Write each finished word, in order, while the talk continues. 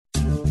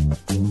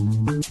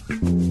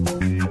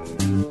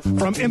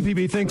From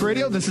MPB Think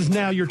Radio, this is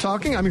Now You're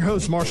Talking. I'm your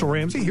host, Marshall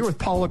Ramsey, here with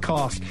Paula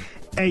Cost.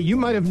 Hey, you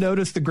might have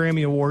noticed the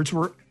Grammy Awards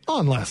were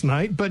on last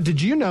night, but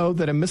did you know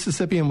that a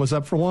Mississippian was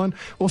up for one?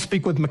 We'll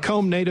speak with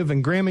Macomb native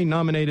and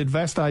Grammy-nominated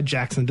Vasti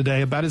Jackson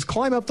today about his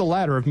climb up the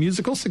ladder of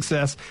musical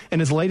success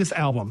and his latest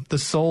album, The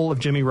Soul of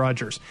Jimmie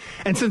Rodgers.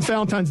 And since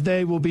Valentine's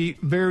Day will be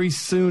very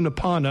soon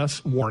upon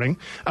us, warning,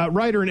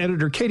 writer and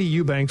editor Katie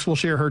Eubanks will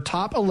share her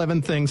top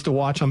 11 things to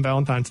watch on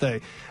Valentine's Day.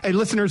 Hey,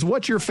 listeners,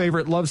 what's your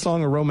favorite love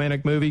song or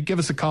romantic movie? Give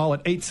us a call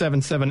at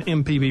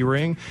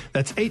 877-MPB-RING.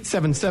 That's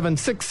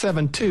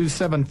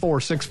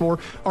 877-672-7464.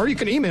 Or you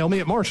can email me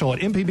at Marshall at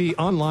mpbonline.org.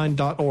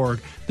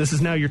 This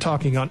is Now You're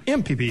Talking on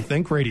MPB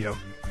Think Radio.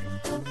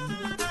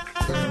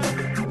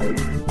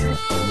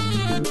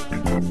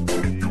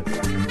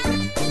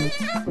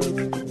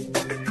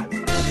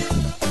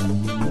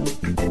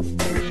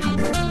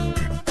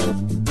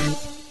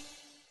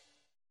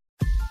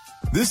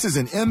 This is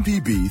an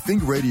MPB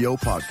Think Radio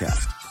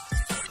podcast.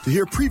 To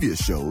hear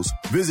previous shows,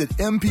 visit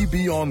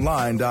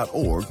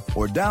mpbonline.org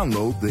or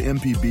download the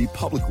MPB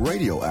Public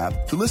Radio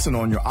app to listen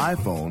on your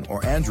iPhone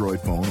or Android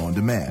phone on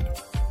demand.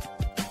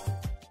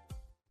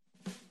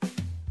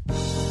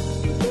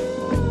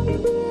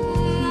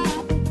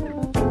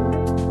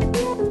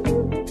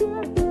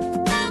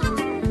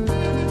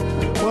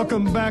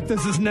 Welcome back.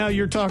 This is Now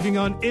You're Talking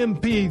on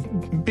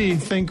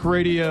MPB Think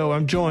Radio.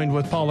 I'm joined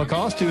with Paula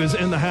Cost, who is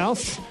in the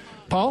house.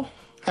 Paul,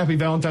 happy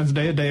Valentine's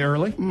Day, a day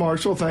early.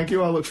 Marshall, thank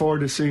you. I look forward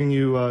to seeing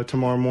you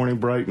tomorrow morning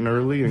bright and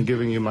early and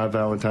giving you my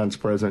Valentine's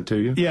present to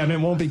you. Yeah, and it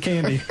won't be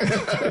candy.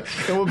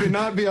 It will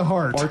not be a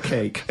heart. Or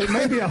cake. It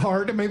may be a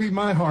heart. It may be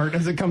my heart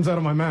as it comes out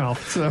of my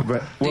mouth. So,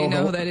 Do you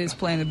know who that is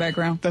playing in the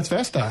background? That's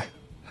Vasti.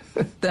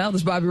 That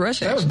was Bobby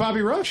Rush, actually. That was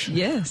Bobby Rush?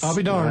 Yes. I'll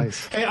be darned.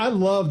 Nice. Hey, I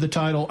love the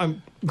title.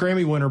 I'm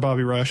Grammy winner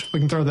Bobby Rush. We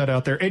can throw that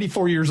out there.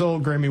 84 years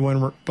old, Grammy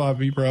winner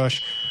Bobby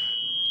Rush.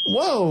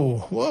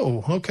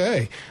 Whoa,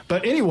 okay.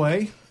 But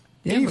anyway...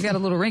 Yeah, we got a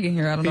little ring in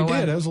here. I don't know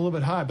why. He did. It was a little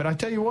bit high. But I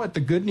tell you what, the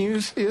good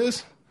news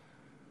is,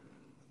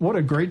 what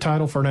a great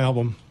title for an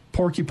album.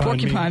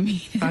 Porcupine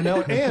Me. I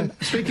know. And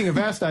speaking of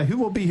Vasti, who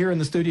will be here in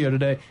the studio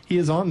today? He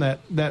is on that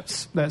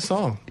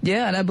song.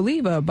 Yeah, and I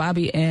believe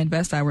Bobby and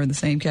Vasti were in the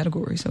same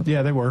category. So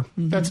yeah, they were.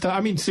 Mm-hmm. That's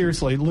I mean,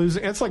 seriously,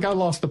 losing. It's like I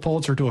lost the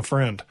Pulitzer to a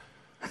friend.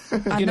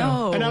 I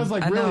know. And I was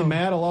like really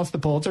mad I lost the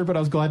Pulitzer, but I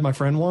was glad my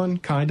friend won,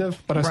 kind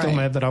of. But I was still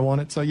mad that I won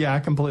it. So yeah, I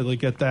completely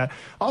get that.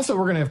 Also,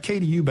 we're going to have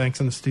Katie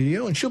Eubanks in the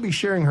studio, and she'll be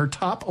sharing her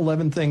top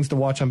 11 things to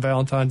watch on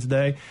Valentine's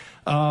Day.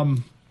 Paul,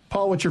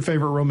 what's your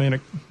favorite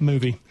romantic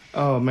movie?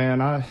 Oh,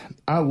 man, I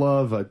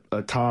love a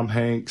Tom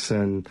Hanks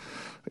and,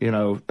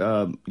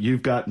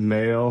 You've Got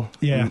Mail.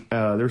 Yeah.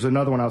 There's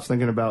another one I was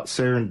thinking about,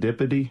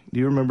 Serendipity. Do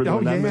you remember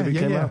when that movie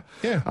came out?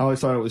 Yeah. I always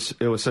thought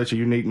it was such a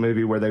unique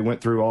movie where they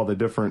went through all the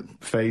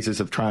different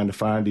phases of trying to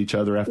find each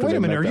other after Wait they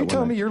a minute, met. are you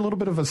telling me you're a little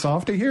bit of a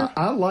softie here?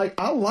 I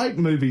like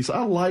movies.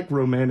 I like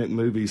romantic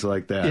movies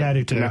like that. Yeah, I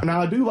do too.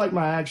 Now I do like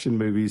my action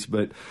movies,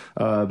 but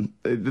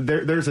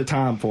there's a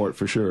time for it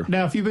for sure.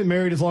 Now, if you've been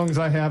married as long as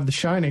I have, The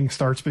Shining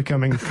starts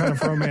becoming kind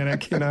of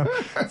romantic,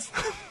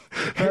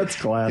 That's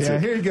classic. Yeah,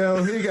 here you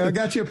go. I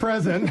got you a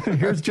present.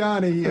 Here's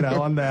Johnny,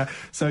 on that.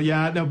 So,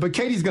 yeah, no, but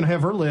Katie's going to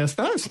have her list.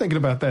 I was thinking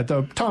about that,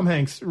 though. Tom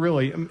Hanks,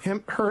 really,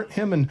 him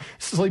and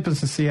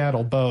Sleepless in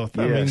Seattle, both.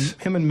 Yes. I mean,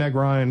 him and Meg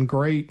Ryan,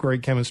 great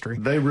chemistry.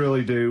 They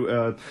really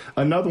do.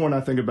 Another one I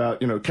think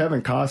about,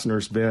 Kevin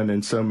Costner's been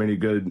in so many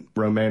good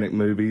romantic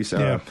movies.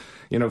 Yeah.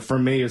 For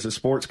me as a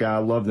sports guy, I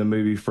love the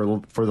movie for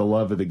the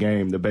love of the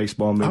game, the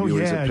baseball movie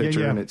where he's a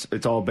pitcher, and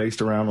it's all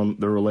based around on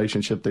the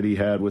relationship that he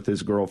had with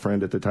his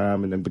girlfriend at the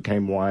time and then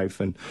became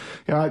wife. And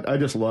I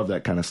just love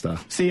that kind of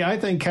stuff. See, I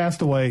think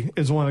Castaway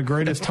is one of the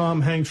greatest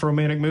Tom Hanks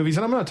romantic movies,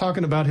 and I'm not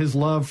talking about his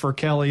love for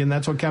Kelly, and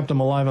that's what kept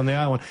him alive on the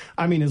island.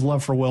 I mean his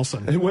love for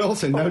Wilson.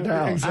 Wilson, no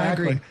doubt.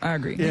 Exactly. I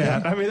agree.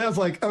 Yeah, I mean, that was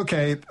like,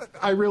 okay,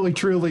 I really,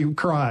 truly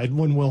cried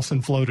when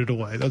Wilson floated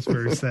away. That's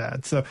very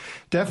sad. So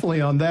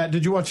definitely on that.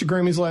 Did you watch the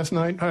Grammys last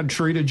night?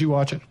 Sheree, did you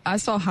watch it? I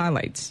saw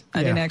highlights.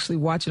 I didn't actually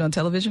watch it on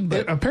television,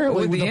 but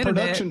apparently with the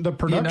production, the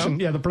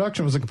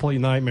production was a complete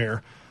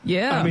nightmare.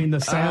 Yeah. I mean, the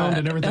sound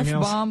and everything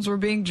else. F-bombs were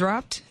being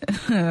dropped.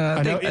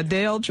 I think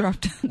Adele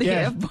dropped the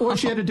F-bomb. Well,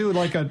 she had to do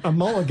like a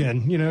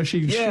mulligan.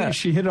 She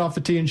hit it off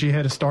the tee and she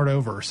had to start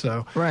over.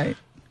 So right.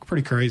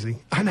 Pretty crazy.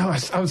 I know.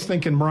 I was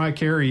thinking Mariah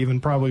Carey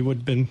even probably would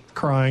have been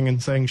crying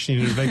and saying she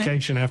needed a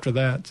vacation after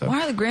that. So.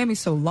 Why are the Grammys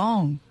so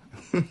long?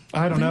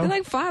 I don't know. They're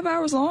like 5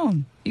 hours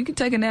long. You can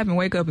take a nap and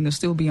wake up and they'll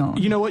still be on.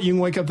 You know what? You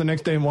can wake up the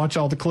next day and watch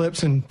all the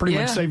clips and pretty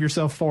much save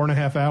yourself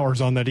 4.5 hours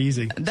on that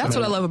easy. That's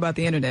what I love about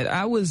the internet.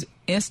 I was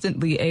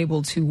instantly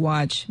able to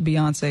watch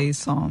Beyonce's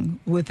song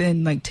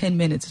within like 10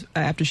 minutes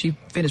after she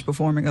finished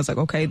performing. I was like,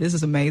 okay, this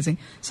is amazing.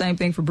 Same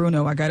thing for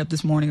Bruno. I got up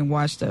this morning and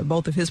watched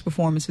both of his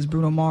performances,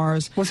 Bruno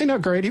Mars. Was he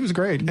not great? He was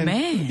great. And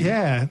man.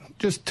 Yeah.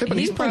 Just tipping.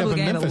 He's probably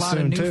gained a lot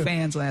of new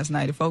fans last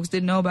night. If folks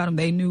didn't know about him,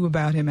 they knew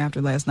about him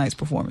after last night's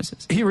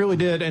performances. He really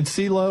did. And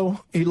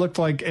CeeLo, he looked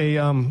like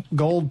a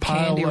gold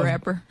pile candy of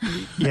wrapper.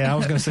 Yeah, I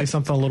was going to say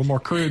something a little more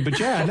crude, but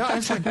yeah, no,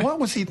 it's like, what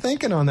was he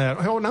thinking on that?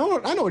 Oh,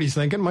 no, I know what he's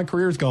thinking. My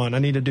career's gone. I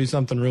need to do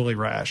something really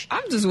rash.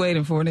 I'm just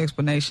waiting for an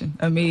explanation.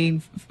 I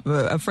mean,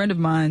 a friend of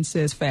mine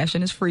says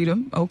fashion is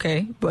freedom.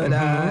 Okay,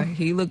 but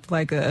he looked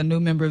like a new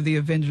member of the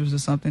Avengers or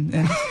something.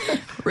 And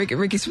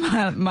Ricky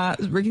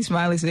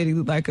Smiley said he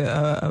looked like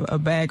a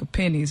bag of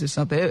pennies or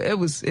something. It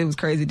was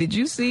crazy. Did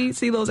you see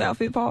those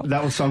outfits, Paul?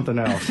 That was something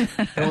else.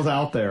 It was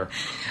out there.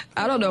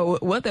 I don't know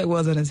what that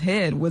was on his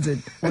head. Was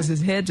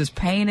his head just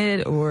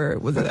painted, or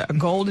was it a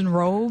golden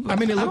robe? I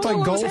mean, it looked like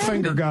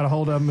Goldfinger got a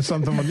hold of him or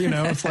something.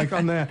 It's like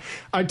on that.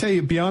 I tell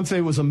you,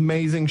 Beyonce was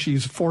amazing.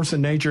 She's a force of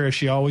nature, as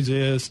she always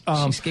is.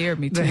 She scared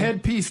me, too. The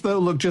headpiece, though,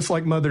 looked just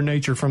like Mother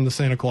Nature from the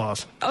Santa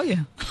Claus. Oh,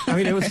 yeah. I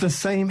mean, it was the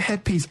same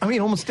headpiece. I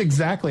mean, almost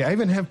exactly. I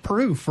even have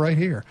proof right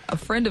here. A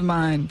friend of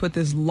mine put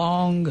this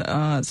long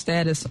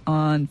status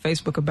on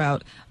Facebook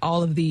about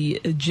all of the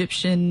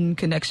Egyptian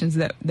connections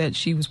that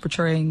she was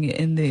portraying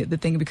in the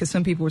thing, because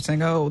some people were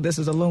saying, oh, this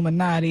is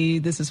Illuminati,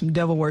 this is some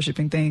devil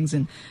worshipping things,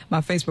 and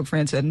my Facebook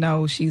friend said,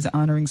 no, she's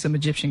honoring some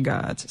Egyptian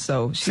gods.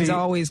 So she's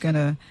always going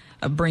to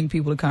bring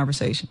people to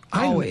conversation.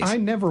 Always. I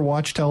never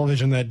watch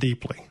television that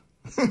deeply.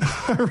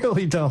 I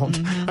really don't.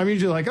 I'm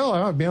usually like,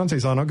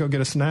 Beyonce's on, I'll go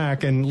get a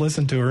snack and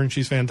listen to her, and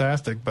she's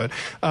fantastic. But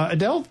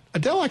Adele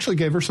actually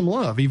gave her some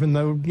love, even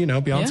though,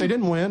 Beyonce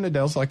didn't win.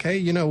 Adele's like, hey,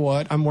 you know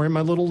what? I'm wearing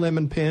my little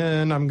lemon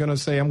pin. I'm going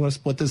to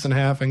split this in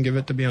half and give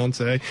it to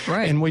Beyonce.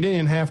 Right. And we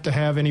didn't have to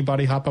have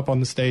anybody hop up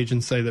on the stage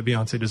and say that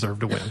Beyonce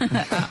deserved to win.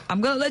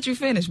 I'm going to let you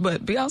finish,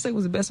 but Beyonce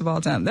was the best of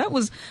all time. That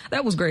was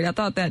great. I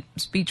thought that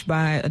speech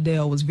by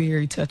Adele was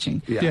very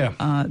touching. Yeah.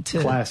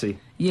 Classy.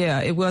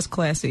 Yeah, it was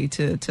classy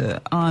to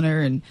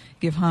honor and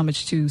give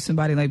homage to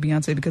somebody like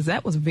Beyonce, because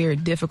that was a very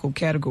difficult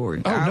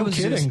category. Oh, I was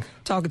kidding.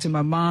 Just talking to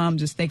my mom,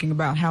 just thinking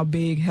about how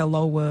big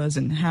Hello was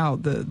and how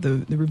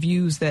the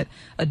reviews that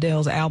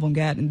Adele's album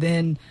got, and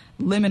then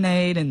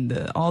Lemonade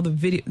and all the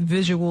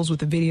visuals with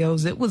the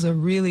videos. It was a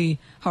really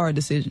hard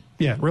decision.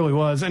 Yeah, it really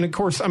was. And of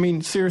course, I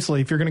mean, seriously,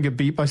 if you're going to get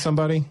beat by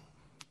somebody,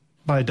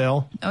 by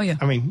Adele. Oh, yeah.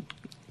 I mean,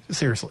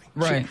 seriously.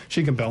 Right.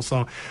 She can belt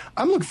song.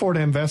 I'm looking forward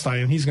to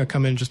Investi, and he's going to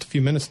come in just a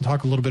few minutes and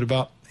talk a little bit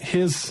about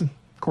his, of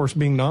course,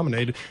 being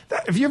nominated.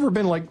 Have you ever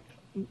been,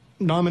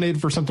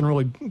 nominated for something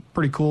really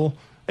pretty cool,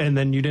 and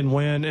then you didn't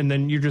win, and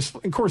then you're just,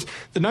 of course,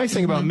 the nice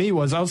thing about me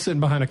was I was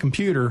sitting behind a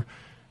computer,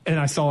 and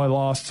I saw I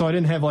lost, so I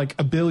didn't have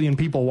a billion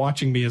people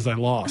watching me as I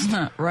lost.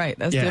 Right,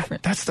 that's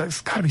different. That's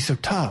got to be so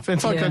tough. And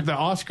it's like the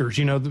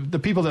Oscars, the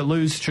people that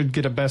lose should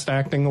get a Best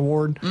Acting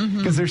award,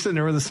 because they're sitting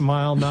there with a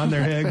smile, nodding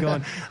their head,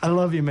 going, I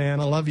love you, man,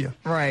 I love you.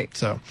 Right.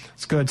 So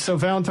it's good. So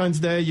Valentine's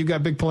Day, you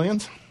got big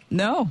plans?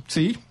 No.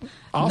 See?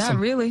 Awesome.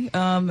 Not really.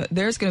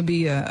 There's going to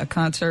be a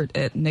concert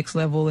at Next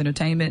Level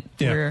Entertainment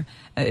where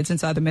it's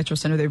inside the Metro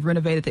Center. They've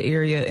renovated the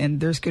area, and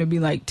there's going to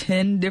be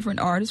 10 different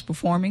artists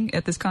performing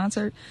at this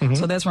concert.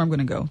 So that's where I'm going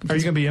to go. Are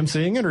you going to be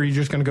emceeing it, or are you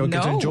just going to go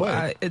get to enjoy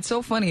it? It's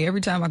so funny. Every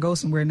time I go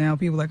somewhere now,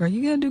 people are like, are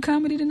you going to do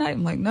comedy tonight?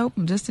 I'm like, nope,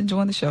 I'm just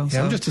enjoying the show.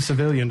 Yeah, I'm just a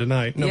civilian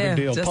tonight. No big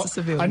deal. Just a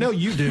civilian. I know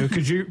you do,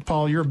 because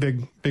Paul, you're a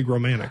big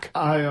romantic.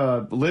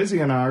 Lizzie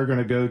and I are going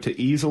to go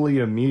to Easily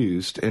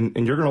Amused, and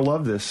you're going to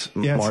love this,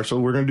 Marshall.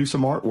 We're going to do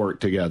some artwork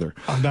together.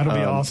 That'll be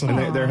awesome.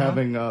 And they're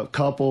having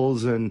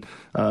couples and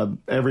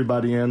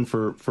everybody in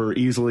for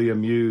Easily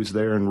Amused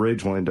there in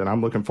Ridgeland, and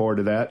I'm looking forward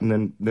to that.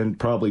 And then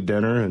probably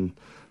dinner, and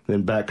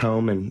then back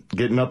home and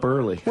getting up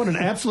early. What an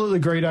absolutely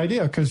great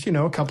idea, because,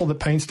 a couple that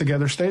paints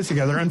together stays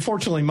together.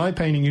 Unfortunately, my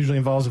painting usually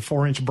involves a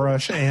 4-inch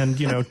brush and,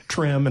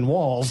 trim and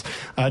walls.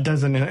 It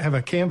doesn't have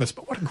a canvas,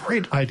 but what a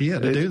great idea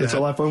to do that. It's a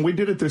lot of fun. We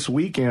did it this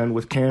weekend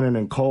with Cannon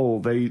and Cole.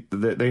 They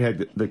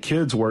had the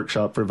kids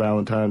workshop for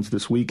Valentine's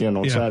this weekend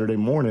on Saturday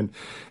morning,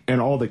 and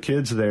all the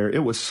kids there,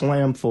 it was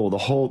slam full. The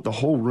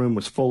whole room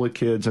was full of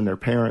kids and their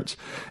parents,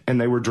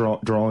 and they were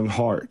drawing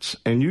hearts.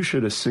 And you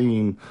should have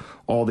seen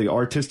all the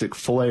artistic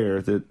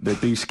flair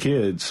that these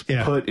kids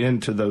put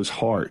into those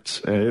hearts.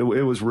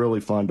 It was really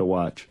fun to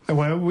watch.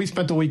 Well, we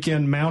spent the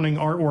weekend mounting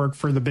artwork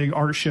for the big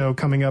art show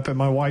coming up at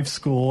my wife's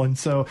school, and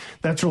so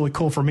that's really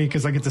cool for me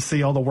because I get to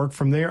see all the work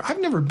from there.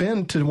 I've never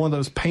been to one of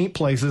those paint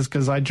places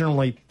because I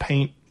generally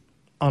paint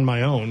on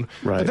my own.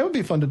 Right. But that would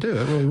be fun to do.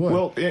 It really would.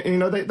 Well,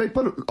 they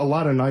put a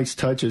lot of nice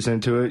touches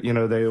into it.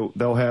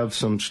 They'll have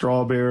some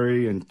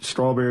strawberries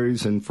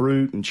and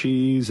fruit and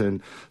cheese, and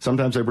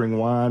sometimes they bring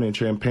wine and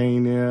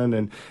champagne in,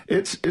 and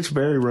it's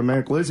very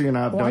romantic. Lizzie and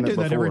I have done it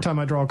before. I do that every time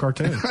I draw a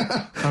cartoon.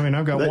 I mean,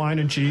 I've got wine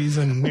and cheese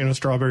and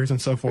strawberries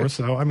and so forth.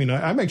 So, I mean,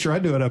 I make sure I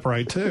do it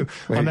upright too.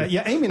 On that,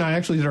 Amy and I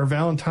actually did our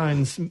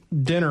Valentine's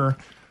dinner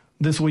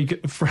this week,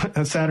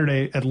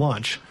 Saturday at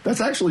lunch. That's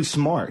actually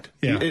smart.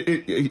 Yeah.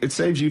 It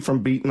saves you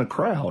from beating the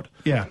crowd.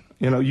 Yeah.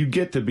 You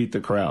get to beat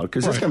the crowd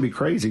because it's going to be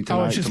crazy tonight.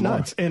 Oh, it's just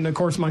nuts. And, of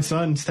course, my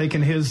son's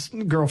taking his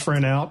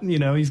girlfriend out.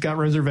 He's got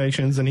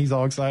reservations, and he's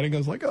all excited. He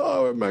goes like,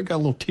 oh, I got a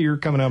little tear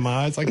coming out of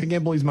my eyes. Like, I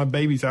can't believe my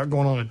baby's out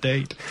going on a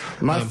date.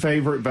 My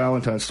favorite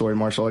Valentine's story,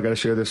 Marshall, I got to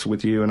share this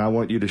with you, and I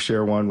want you to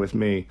share one with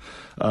me.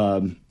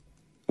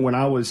 When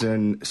I was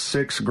in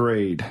 6th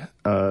grade,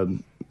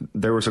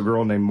 there was a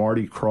girl named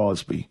Marty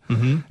Crosby.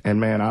 And,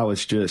 man, I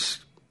was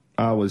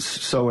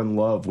so in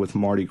love with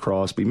Marty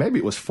Crosby. Maybe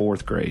it was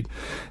 4th grade.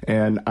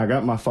 And I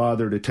got my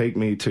father to take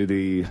me to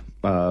the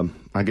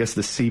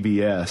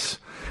CVS,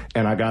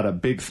 and I got a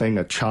big thing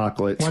of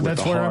chocolates with the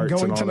hearts. Well, that's where I'm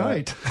going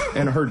tonight.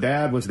 And her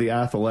dad was the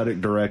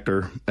athletic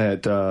director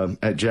at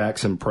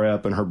Jackson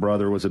Prep, and her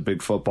brother was a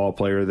big football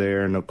player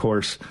there. And, of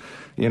course,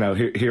 you know,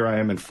 here I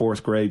am in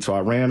 4th grade. So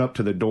I ran up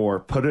to the door,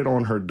 put it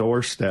on her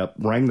doorstep,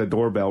 rang the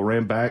doorbell,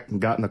 ran back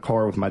and got in the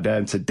car with my dad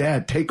and said,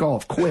 "Dad, take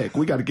off quick.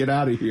 We got to get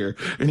out of here."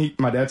 And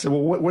my dad said,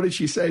 "Well, what did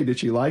she say? Did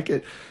she like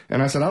it?"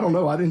 And I said, "I don't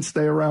know. I didn't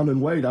stay around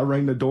and wait. I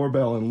rang the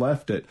doorbell and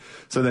left it."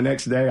 So the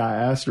next day I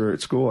asked her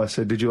at school, I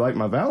said, "Did you like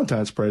my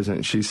Valentine's present?"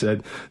 And she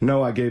said,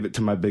 "No, I gave it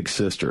to my big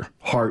sister."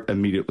 Heart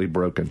immediately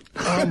broken.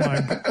 Oh,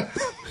 my God.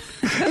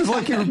 It was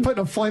like you were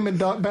putting a flaming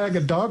bag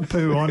of dog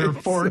poo on her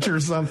porch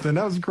or something.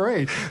 That was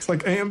great. It's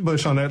like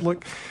ambush on that.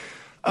 Look,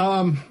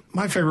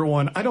 my favorite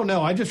one, I don't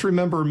know. I just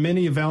remember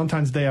many of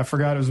Valentine's Day. I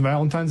forgot it was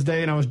Valentine's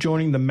Day, and I was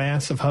joining the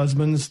mass of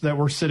husbands that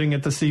were sitting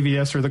at the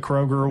CVS or the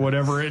Kroger or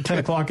whatever at 10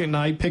 o'clock at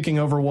night, picking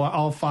over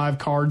all 5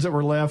 cards that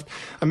were left.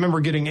 I remember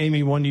getting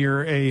Amy one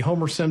year a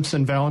Homer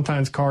Simpson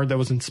Valentine's card that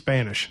was in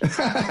Spanish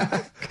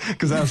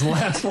because that was the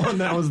last one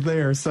that was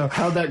there. So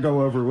how'd that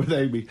go over with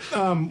Amy?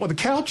 Well, the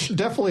couch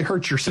definitely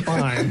hurts your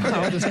spine.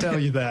 I'll just tell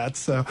you that.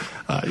 So,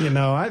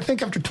 I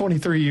think after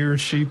 23 years,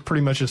 she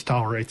pretty much just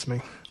tolerates me.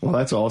 Well,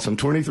 that's awesome.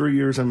 23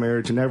 years of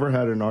marriage, never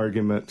had an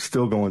argument,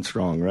 still going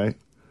strong, right?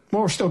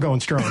 Well, we're still going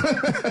strong.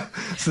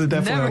 So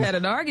definitely never had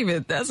an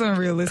argument. That's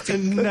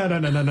unrealistic.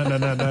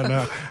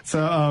 No.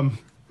 So,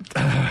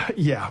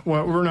 well,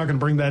 we're not going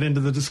to bring that into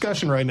the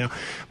discussion right now.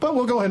 But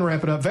we'll go ahead and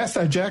wrap it up.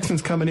 Vasti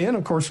Jackson's coming in.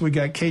 Of course, we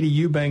got Katie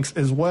Eubanks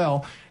as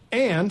well.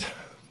 And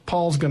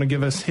Paul's going to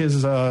give us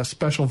his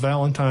special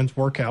Valentine's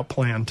workout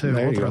plan, too.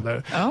 There you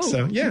go. Oh,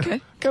 so, yeah. Okay.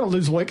 Got to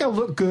lose weight. Got to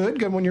look good.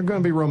 When you're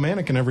going to be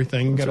romantic and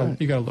everything, you got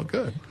to look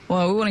good.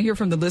 Well, we want to hear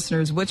from the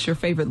listeners. What's your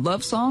favorite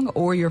love song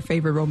or your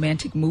favorite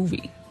romantic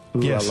movie?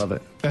 Ooh, yes, I love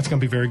it. That's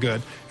going to be very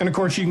good. And, of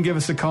course, you can give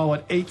us a call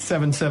at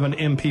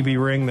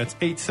 877-MPB-RING. That's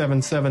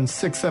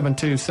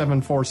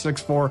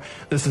 877-672-7464.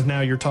 This is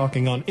Now You're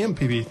Talking on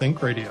MPB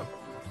Think Radio.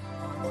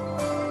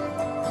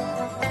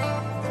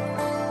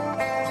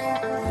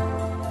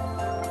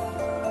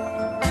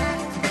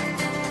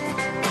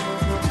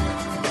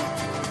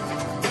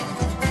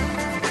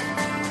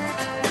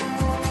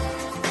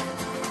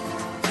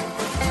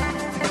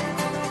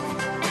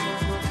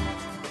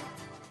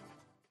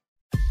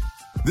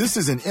 This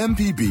is an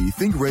MPB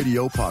Think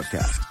Radio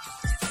podcast.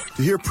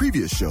 To hear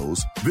previous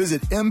shows,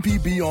 visit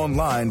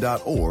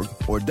mpbonline.org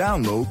or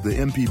download the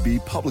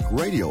MPB Public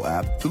Radio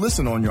app to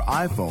listen on your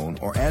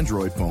iPhone or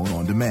Android phone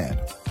on demand.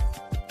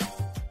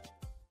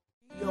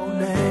 Your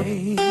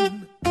name.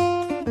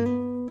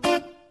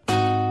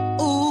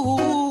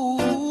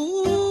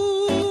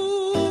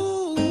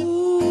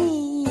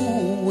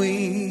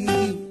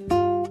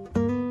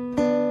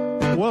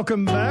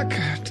 Welcome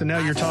back to Now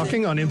You're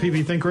Talking on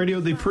MPB Think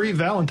Radio, the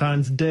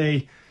pre-Valentine's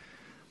Day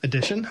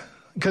edition,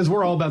 because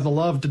we're all about the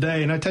love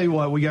today. And I tell you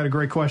what, we got a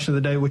great question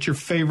of the day. What's your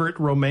favorite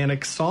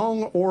romantic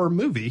song or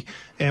movie?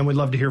 And we'd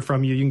love to hear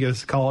from you. You can give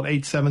us a call at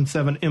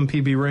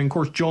 877-MPB-RING. Of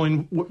course,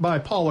 joined by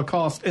Paul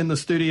Lacoste in the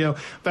studio.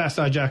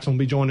 Vasti Jackson will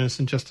be joining us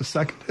in just a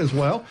second as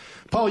well.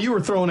 Paul, you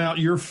were throwing out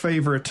your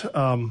favorite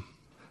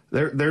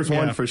There's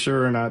one for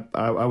sure, and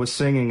I was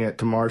singing it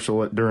to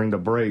Marshall during the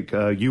break.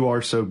 You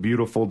Are So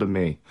Beautiful to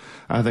Me.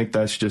 I think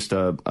that's just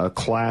a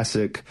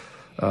classic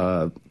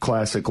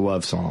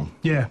love song.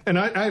 Yeah, and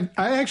I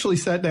actually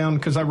sat down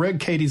because I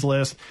read Katie's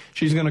list.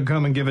 She's going to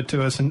come and give it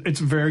to us, and it's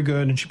very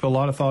good, and she put a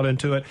lot of thought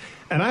into it.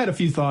 And I had a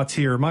few thoughts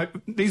here.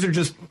 These are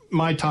just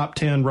my top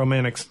 10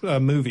 romantic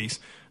movies.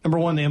 Number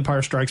 1, The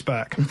Empire Strikes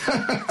Back.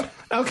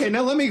 Okay,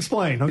 now let me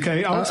explain.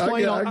 Okay, I'll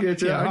explain.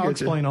 I'll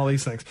explain all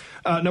these things.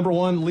 Number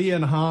 1, Leia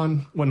and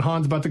Han, when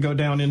Han's about to go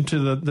down into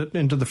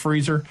the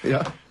freezer.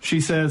 Yeah, she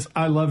says,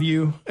 "I love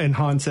you," and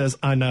Han says,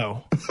 "I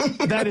know."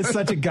 That is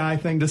such a guy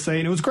thing to say,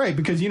 and it was great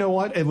because you know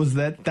what? It was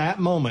that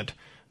moment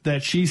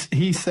that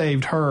he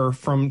saved her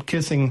from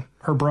kissing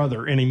her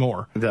brother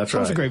anymore. That's right.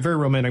 It was a great, very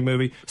romantic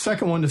movie.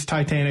 Second one is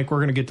Titanic. We're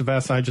going to get to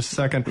Vasti in just a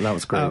second. That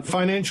was great.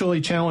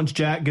 Financially challenged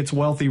Jack gets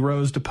wealthy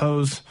Rose to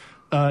pose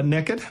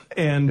naked,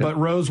 but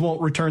Rose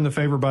won't return the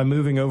favor by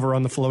moving over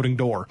on the floating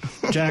door.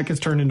 Jack is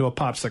turned into a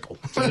popsicle.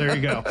 So there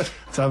you go.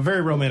 It's a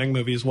very romantic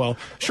movie as well.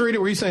 Sharita,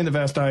 were you saying that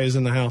Vasti is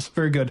in the house?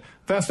 Very good.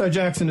 Vasti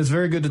Jackson is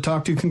very good to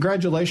talk to.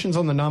 Congratulations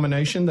on the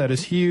nomination. That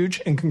is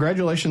huge. And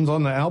congratulations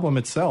on the album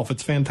itself.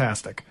 It's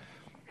fantastic.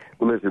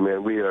 Well, listen,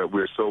 man,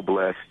 we're so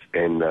blessed,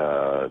 and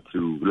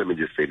let me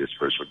just say this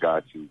first, for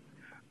God to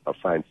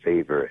find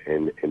favor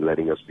in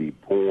letting us be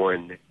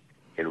born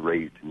and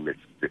raised in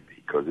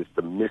Mississippi, because it's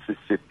the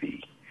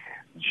Mississippi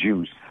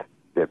juice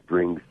that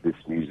brings this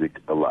music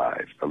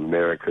alive.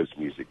 America's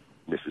music,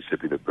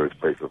 Mississippi, the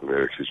birthplace of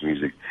America's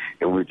music,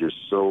 and we're just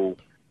so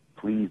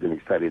pleased and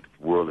excited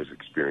the world is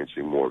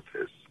experiencing more of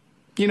this.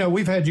 You know,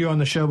 we've had you on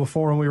the show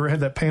before, and we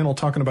had that panel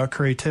talking about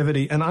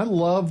creativity, and I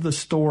love the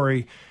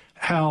story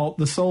how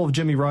the soul of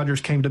Jimmie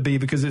Rodgers came to be,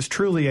 because it's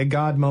truly a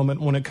God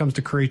moment when it comes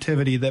to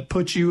creativity that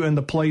puts you in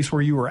the place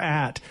where you were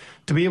at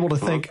to be able to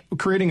think,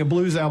 creating a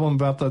blues album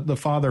about the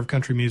father of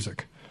country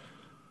music.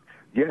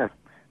 Yeah,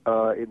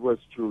 it was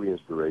truly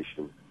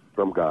inspiration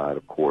from God,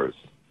 of course.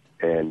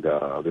 And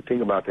the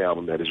thing about the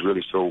album that is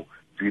really so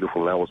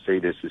beautiful, and I will say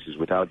this is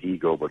without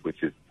ego, but with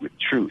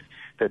truth,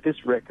 that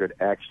this record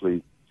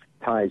actually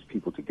ties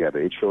people together.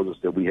 It shows us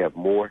that we have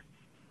more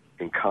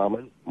in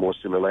common, more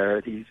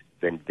similarities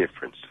than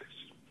differences.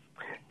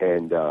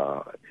 And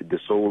the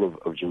soul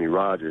of Jimmie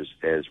Rodgers,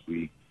 as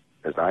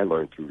I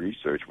learned through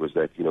research, was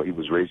that, he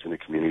was raised in a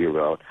community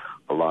around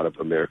a lot of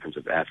Americans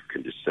of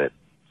African descent.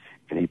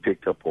 And he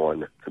picked up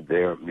on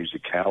their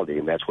musicality,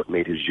 and that's what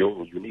made his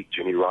yodel unique.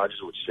 Jimmie Rodgers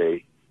would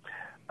say,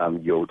 "I'm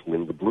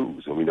yodeling the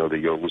blues." And we know that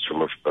yodel was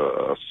from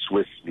a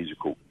Swiss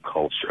musical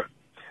culture.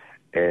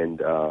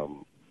 And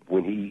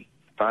when he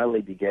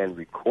finally began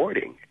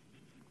recording,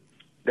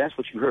 that's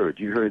what you heard.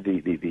 You heard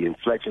the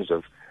inflections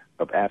of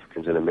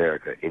Africans in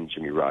America in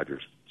Jimmie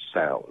Rodgers'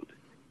 sound.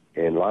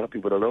 And a lot of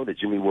people don't know that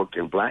Jimmy worked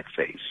in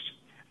blackface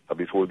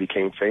before he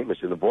became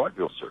famous in the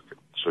vaudeville circuit.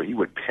 So he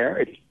would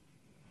parody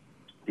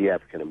the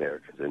African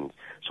Americans. And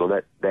so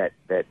that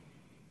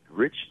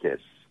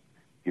richness,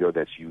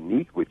 that's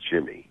unique with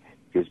Jimmy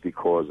is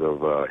because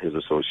of his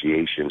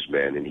associations,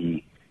 man. And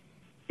he,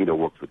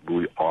 worked with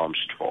Louis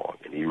Armstrong,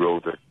 and he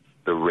rode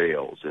the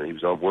rails, and he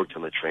worked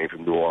on the train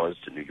from New Orleans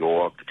to New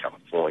York to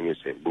California,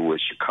 St.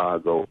 Louis,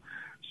 Chicago.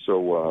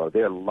 So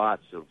there are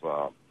lots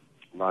of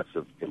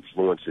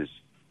influences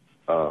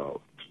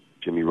of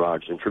Jimmie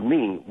Rodgers. And for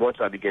me,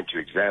 once I began to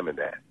examine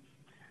that,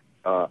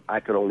 I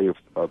could only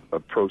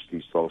approach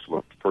these songs from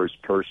a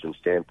first-person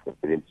standpoint,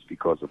 and it's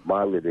because of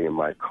my living in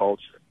my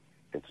culture.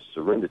 And to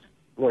surrender,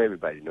 I want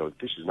everybody to know that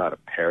this is not a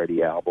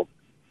parody album.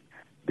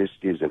 This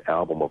is an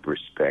album of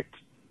respect,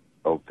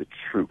 of the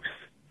truth.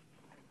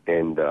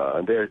 And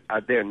there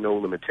are no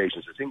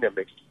limitations. The thing that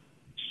makes me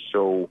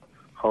so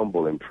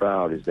humble and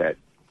proud is that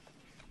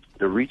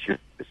the reach of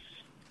this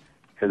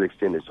has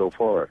extended so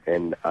far.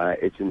 And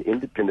it's an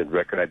independent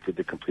record. I did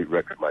the complete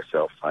record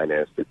myself,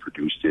 financed it,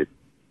 produced it,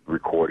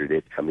 recorded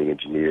it. I'm the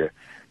engineer,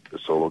 the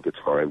solo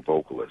guitar and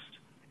vocalist,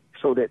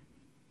 so that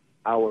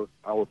our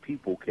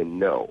people can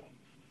know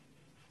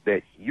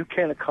that you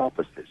can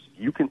accomplish this.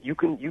 You can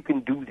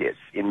do this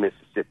in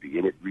Mississippi,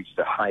 and it reached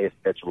the highest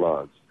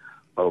echelons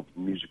of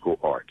musical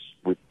arts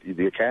with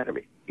the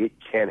Academy. It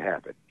can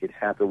happen. It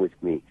happened with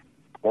me.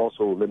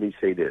 Also, let me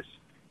say this.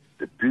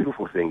 The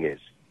beautiful thing is,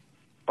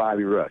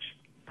 Bobby Rush,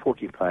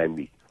 Porcupine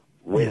Meat,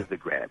 wins the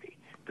Grammy.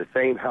 The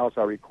same house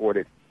I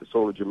recorded the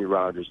soul of Jimmie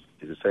Rodgers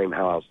is the same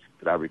house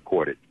that I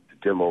recorded the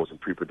demos and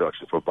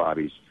pre-production for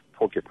Bobby's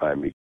Porcupine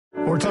Meat.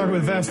 We're talking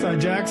with Vasti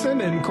Jackson,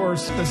 and of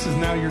course, this is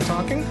Now You're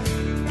Talking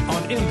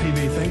on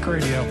MPB Think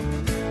Radio.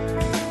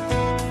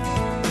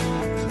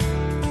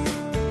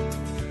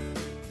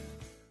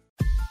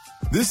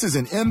 This is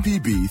an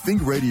MPB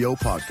Think Radio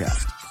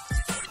podcast.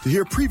 To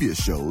hear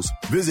previous shows,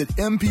 visit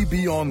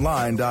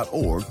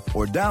mpbonline.org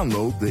or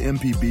download the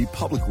MPB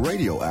Public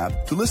Radio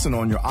app to listen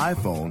on your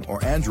iPhone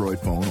or Android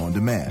phone on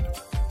demand.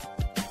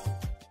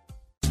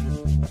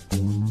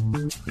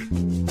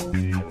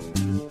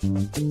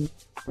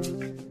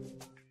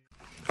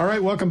 All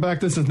right, welcome back.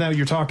 This is Now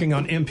You're Talking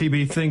on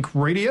MPB Think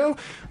Radio.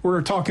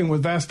 We're talking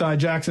with Vasti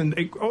Jackson.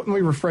 Let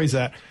me rephrase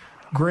that.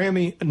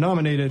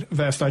 Grammy-nominated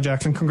Vasti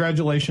Jackson.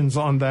 Congratulations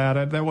on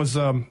that. That was,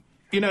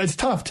 it's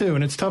tough, too,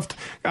 and it's tough.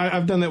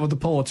 I've done that with the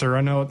Pulitzer.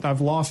 I know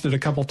I've lost it a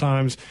couple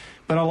times,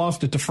 but I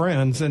lost it to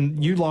friends,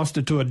 and you lost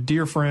it to a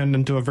dear friend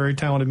and to a very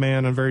talented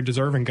man and a very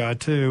deserving guy,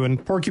 too.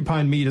 And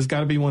Porcupine Meat has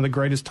got to be one of the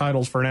greatest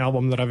titles for an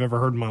album that I've ever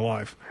heard in my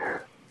life.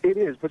 It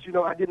is, but,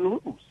 I didn't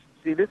lose.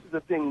 See, this is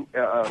the thing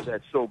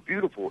that's so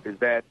beautiful is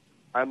that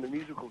I'm the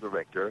musical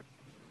director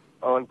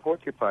on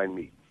Porcupine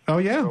Meat. Oh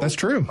yeah, so that's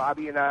true.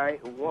 Bobby and I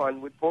won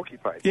with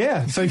Porcupine.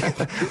 Yeah, so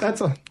that's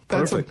a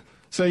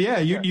so yeah,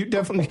 you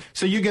definitely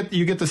you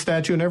get the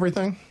statue and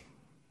everything.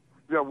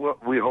 Yeah, well,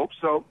 we hope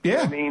so.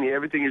 Yeah, I mean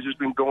everything has just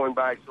been going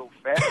by so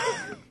fast.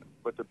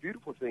 But the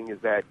beautiful thing is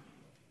that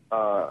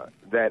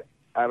that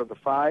out of the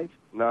 5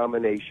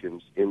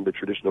 nominations in the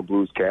traditional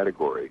blues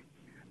category,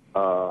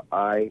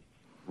 I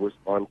was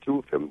on 2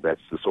 of them.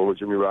 That's the soul of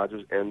Jimmie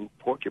Rodgers and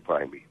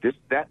Porcupine Meat.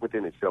 That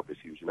within itself is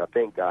huge, and I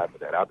thank God for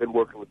that. I've been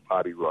working with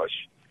Bobby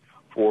Rush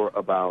for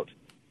about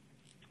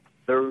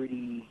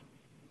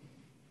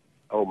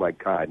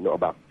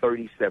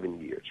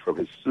 37 years, from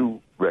his Sue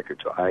record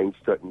to I Ain't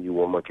Stuntin' You,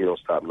 One Monkey Don't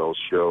Stop No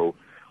Show,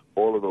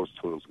 all of those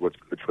tunes, What's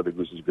Good for the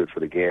Goose is Good for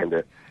the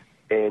Gander,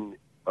 and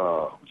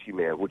Hoochie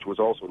Man, which was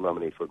also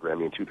nominated for a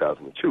Grammy in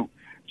 2002.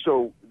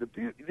 So this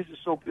is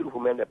so beautiful,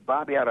 man, that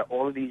Bobby, out of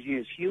all of these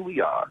years, here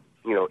we are,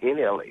 in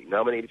L.A.,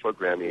 nominated for a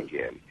Grammy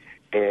again.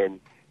 And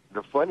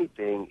the funny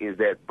thing is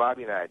that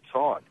Bobby and I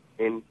talked,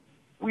 and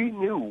we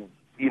knew,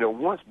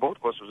 once both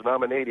of us was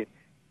nominated,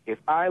 if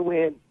I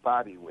win,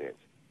 Bobby wins.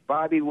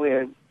 Bobby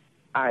wins,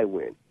 I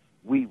win.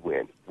 We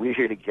win. We're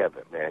here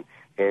together, man.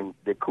 And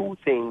the cool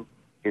thing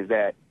is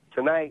that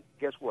tonight,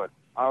 guess what?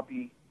 I'll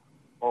be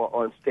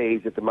on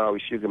stage at the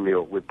Maui Sugar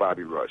Mill with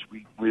Bobby Rush.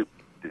 We're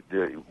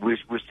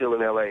still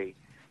in L.A.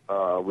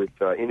 With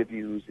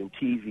interviews and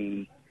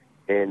TV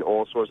and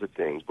all sorts of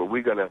things. But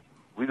we're gonna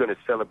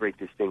celebrate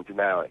this thing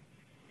tonight,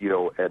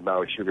 at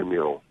Maui Sugar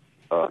Mill,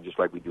 just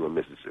like we do in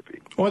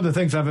Mississippi. One of the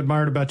things I've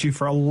admired about you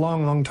for a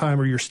long, long time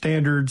are your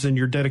standards and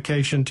your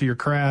dedication to your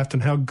craft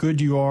and how good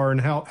you are and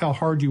how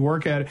hard you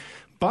work at it.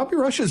 Bobby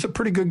Rush is a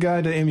pretty good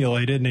guy to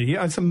emulate, isn't he?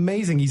 It's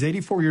amazing. He's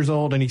 84 years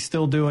old, and he's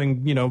still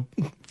doing,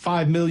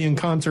 5 million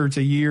concerts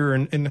a year.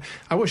 And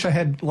I wish I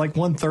had,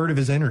 1/3 of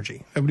his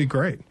energy. That would be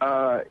great.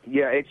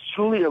 Yeah, it's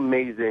truly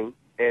amazing.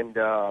 And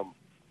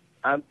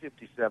I'm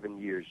 57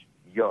 years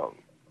young,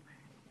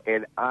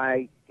 and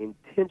I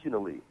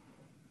intentionally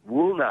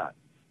will not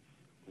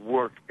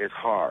work as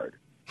hard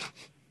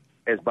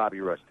as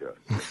Bobby Rush does.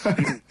 It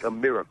is a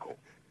miracle.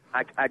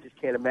 I just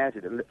can't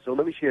imagine it. So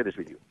let me share this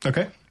with you.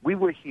 Okay. We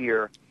were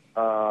here,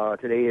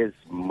 today is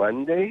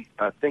Monday.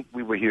 I think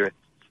we were here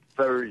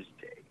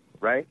Thursday,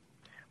 right?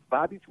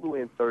 Bobby flew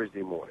in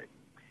Thursday morning.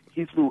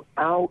 He flew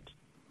out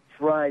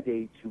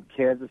Friday to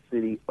Kansas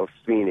City or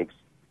Phoenix.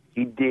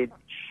 He did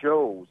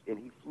shows, and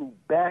he flew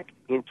back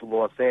into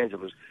Los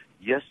Angeles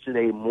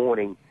yesterday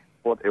morning,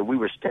 and we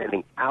were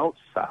standing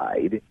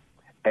outside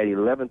at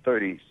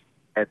 11:30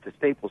 at the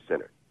Staples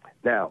Center.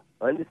 Now,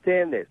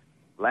 understand this.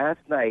 Last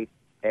night,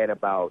 at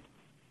about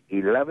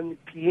 11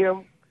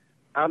 p.m.,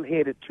 I'm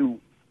headed to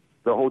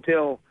the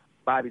hotel.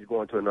 Bobby's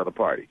going to another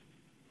party.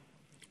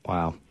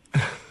 Wow.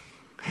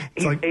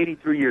 He's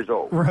 83 years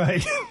old.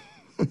 Right.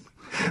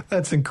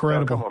 That's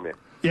incredible. Come on, man.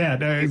 Yeah,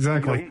 no,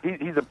 exactly.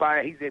 He's a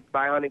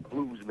bionic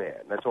blues man.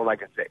 That's all I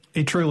can say.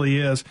 He truly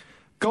is.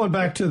 Going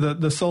back to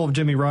the soul of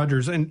Jimmie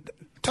Rodgers, and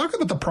talk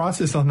about the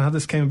process on how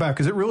this came about,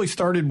 because it really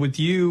started with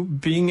you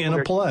being in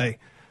a play.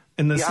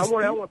 And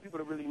I want people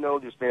to really know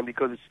this, man,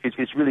 because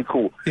it's really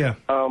cool. Yeah.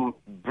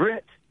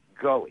 Britt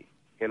Gully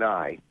and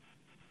I,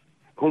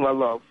 whom I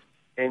love,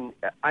 and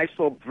I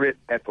saw Britt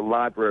at the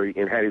library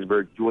in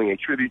Hattiesburg doing a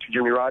tribute to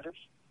Jimmie Rodgers.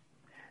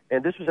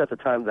 And this was at the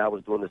time that I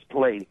was doing this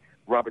play,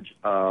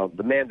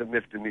 the man, the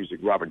myth, the music,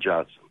 Robert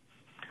Johnson.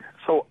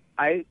 So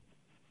I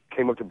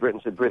came up to Britt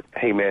and said, Britt,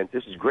 hey, man,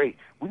 this is great.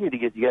 We need to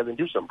get together and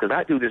do something, because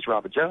I do this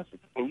Robert Johnson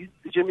and you do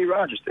the Jimmie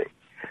Rodgers thing.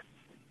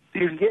 He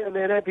said, yeah,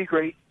 man, that'd be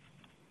great.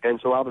 And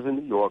so I was in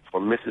New York for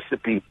the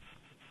Mississippi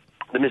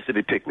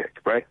Picnic,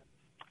 right?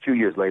 A few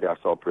years later, I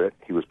saw Britt.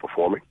 He was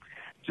performing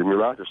Jimmie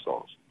Rodgers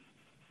songs.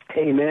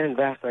 Hey, man,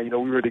 last night,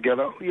 we were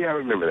together. Oh, yeah, I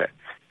remember that.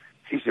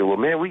 He said, well,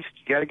 man, we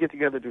got to get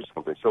together and do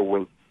something. So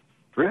when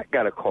Britt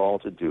got a call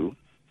to do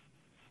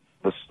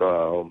this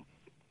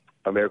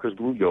America's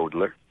Blue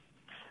Yodeler,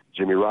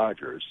 Jimmie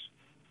Rodgers,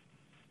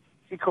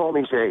 he called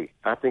me and said, hey,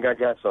 I think I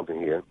got something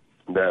here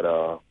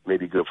that may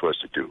be good for us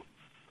to do.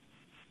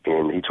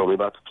 And he told me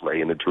about the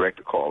play, and the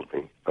director called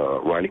me,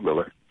 Ronnie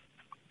Miller.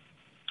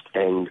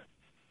 And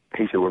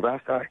he said, well,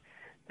 Vasti,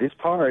 this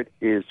part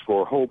is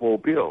for Hobo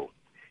Bill.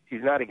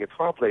 He's not a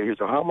guitar player.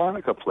 He's a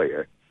harmonica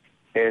player.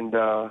 And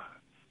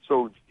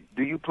so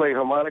do you play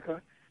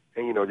harmonica?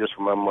 And, just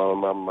from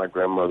my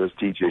grandmother's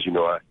teachings,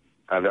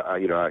 I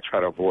try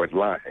to avoid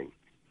lying.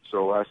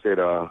 So I said,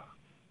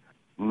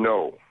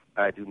 no,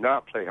 I do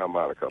not play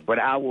harmonica, but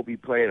I will be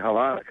playing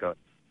harmonica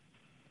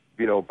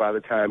by the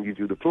time you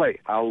do the play.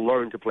 I'll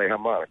learn to play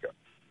harmonica.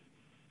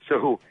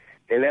 So,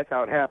 and that's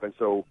how it happened.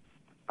 So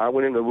I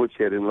went in the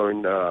woodshed and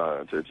learned,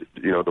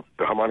 the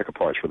harmonica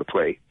parts for the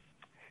play.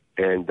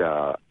 And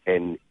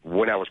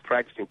when I was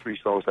practicing 3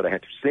 songs that I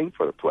had to sing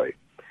for the play,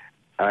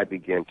 I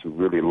began to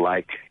really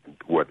like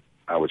what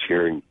I was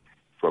hearing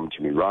from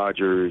Jimmie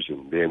Rodgers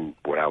and then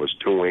what I was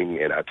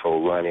doing. And I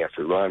told Ronnie, I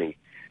said, Ronnie,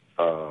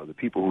 the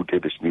people who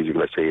did this music,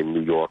 let's say in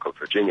New York or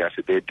Virginia, I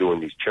said, they're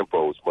doing these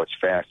tempos much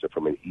faster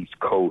from an East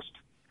Coast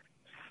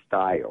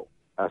style.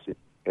 I said,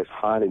 as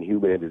hot and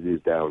humid as it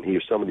is down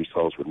here, some of these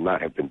songs would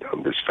not have been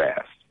done this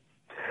fast.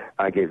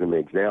 I gave him an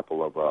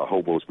example of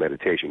Hobo's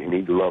Meditation, and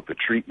he loved the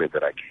treatment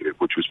that I gave it,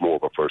 which was more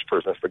of a first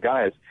person. As the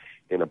guy is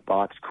in a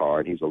boxcar,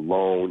 and he's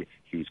alone,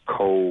 he's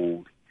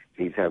cold,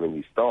 he's having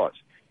these thoughts,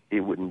 it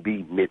wouldn't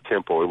be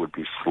mid-tempo, it would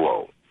be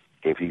slow.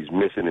 If he's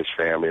missing his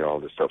family and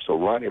all this stuff. So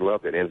Ronnie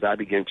loved it. And as I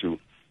began to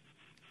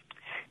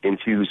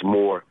infuse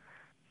more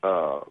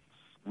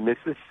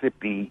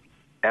Mississippi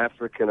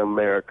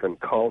African-American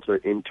culture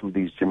into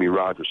these Jimmie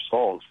Rodgers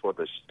songs for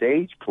the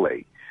stage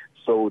play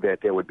so that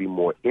there would be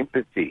more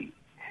empathy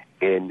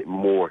and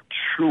more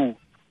true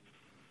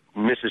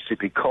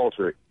Mississippi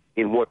culture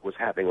in what was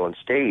happening on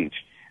stage,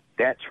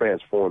 that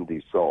transformed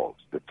these songs,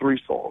 the 3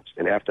 songs.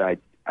 And after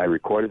I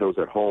recorded those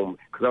at home,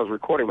 because I was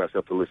recording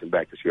myself to listen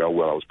back to see how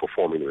well I was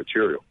performing the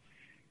material.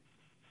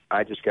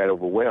 I just got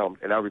overwhelmed,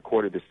 and I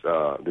recorded this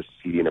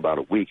CD in about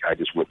a week. I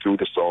just went through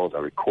the songs, I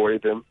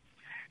recorded them,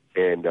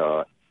 and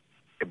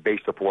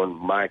based upon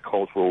my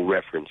cultural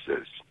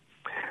references.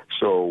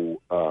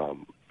 So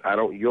I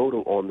don't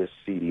yodel on this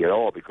CD at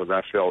all because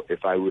I felt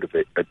if I would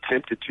have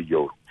attempted to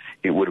yodel,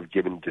 it would have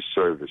given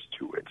disservice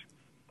to it.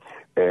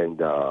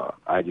 And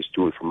I just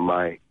do it from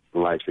my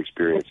life's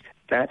experience.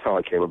 That's how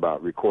it came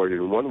about. Recorded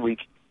in 1 week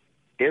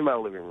in my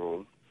living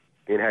room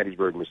in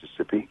Hattiesburg,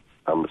 Mississippi.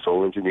 I'm a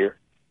soul engineer.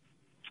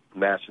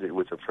 Mastered it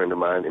with a friend of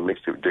mine and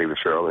mixed it with David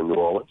Farrell in New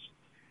Orleans.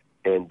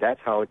 And that's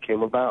how it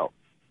came about.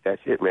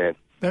 That's it, man.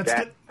 That's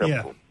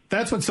simple.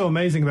 That's what's so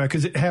amazing about it,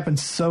 because it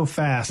happens so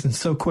fast and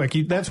so quick.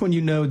 That's when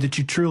you know that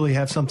you truly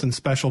have something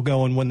special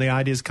going, when the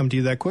ideas come to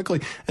you that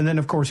quickly. And then,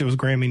 of course, it was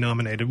Grammy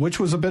nominated,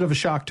 which was a bit of a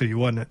shock to you,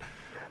 wasn't it?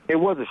 It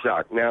was a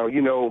shock. Now,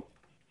 you know,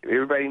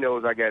 everybody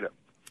knows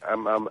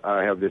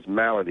I have this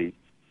malady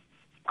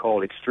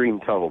called extreme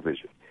tunnel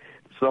vision.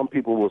 Some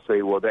people will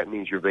say, well, that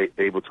means you're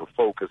able to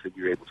focus and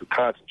you're able to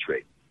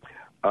concentrate.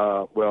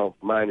 Well,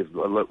 mine is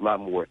a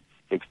lot more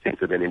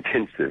extensive and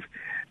intensive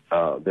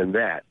than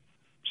that.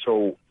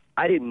 So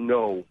I didn't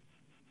know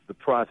the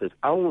process.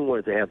 I only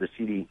wanted to have the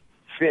CD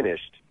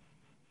finished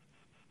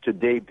to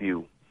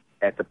debut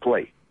at the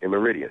Play in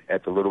Meridian,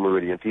 at the Little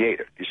Meridian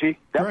Theater. You see?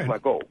 That was my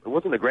goal. It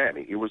wasn't a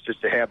Grammy. It was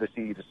just to have the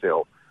CD to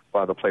sell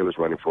while the Play was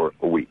running for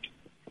a week.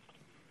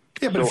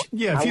 Yeah, but if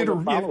you'd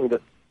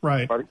have...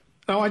 Right. Pardon?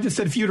 No, I just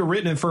said if you'd have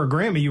written it for a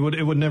Grammy,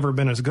 it would never have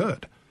been as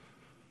good.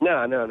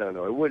 No.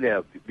 It wouldn't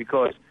have,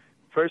 because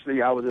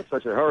firstly, I was in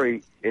such a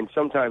hurry, and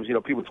sometimes, you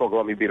know, people talk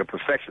about me being a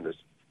perfectionist.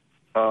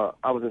 I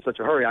was in such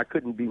a hurry, I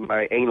couldn't be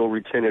my anal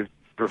retentive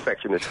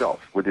perfectionist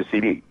self with the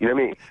CD. You know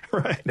what I mean?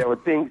 Right. There were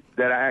things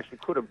that I actually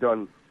could have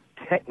done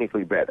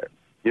technically better.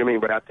 You know what I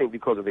mean? But I think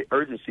because of the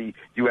urgency,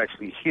 you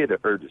actually hear the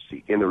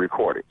urgency in the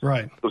recording.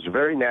 Right. It was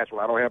very natural.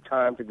 I don't have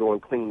time to go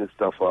and clean this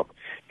stuff up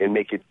and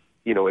make it,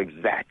 you know,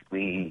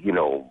 exactly, you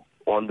know,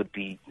 on the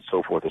beat and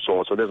so forth and so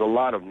on. So there's a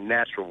lot of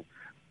natural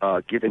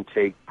give and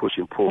take, push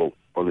and pull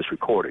on this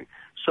recording.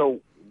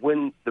 So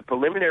when the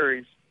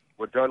preliminaries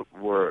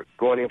were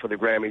going in for the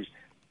Grammys,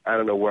 I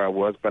don't know where I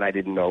was, but I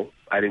didn't know.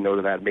 I didn't know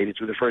that I had made it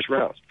through the first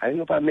rounds. I didn't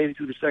know if I made it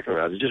through the second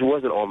round. It just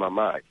wasn't on my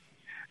mind.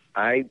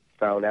 I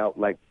found out,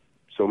 like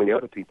so many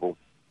other people,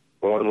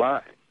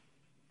 online.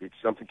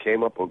 Something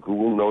came up on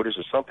Google Notice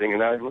or something,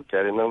 and I looked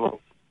at it, and I'm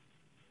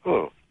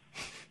like,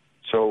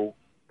 So,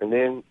 and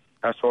then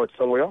I saw it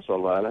somewhere else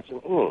online. I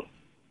said,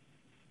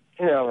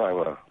 Yeah, I'm like,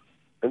 well.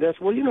 And that's,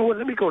 well, you know what,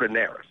 let me go to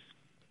NARAS.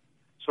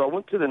 So I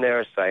went to the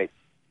NARAS site.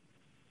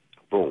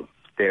 Boom.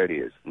 There it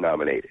is,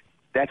 nominated.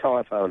 That's how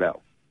I found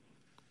out.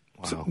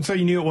 Wow. So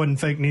you knew it wasn't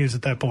fake news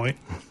at that point?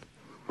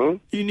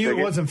 You knew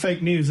it wasn't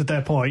fake news at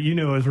that point. You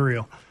knew it was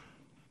real.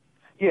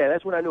 Yeah,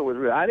 that's when I knew it was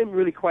real. I didn't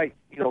really quite,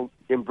 you know,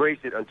 embrace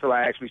it until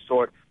I actually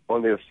saw it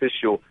on the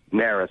official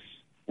NARAS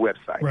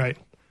website. Right.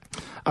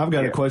 I've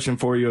got a question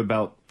for you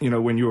about, you know,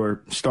 when you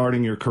were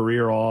starting your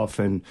career off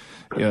and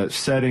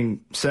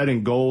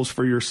setting goals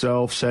for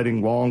yourself,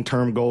 setting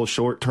long-term goals,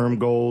 short-term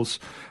goals,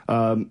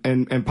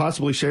 and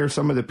possibly share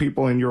some of the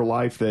people in your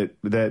life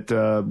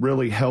that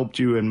really helped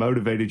you and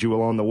motivated you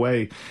along the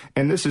way.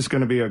 And this is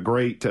going to be a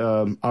great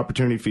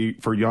opportunity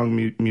for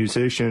young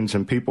musicians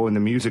and people in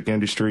the music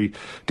industry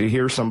to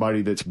hear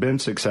somebody that's been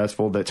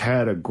successful, that's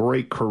had a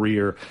great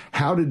career.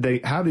 How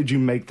did you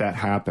make that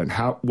happen?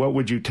 What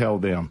would you tell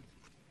them?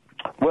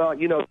 Well,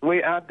 you know, the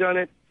way I've done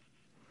it,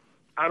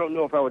 I don't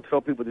know if I would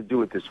tell people to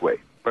do it this way,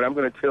 but I'm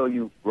going to tell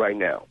you right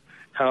now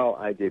how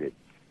I did it.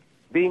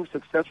 Being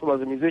successful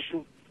as a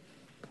musician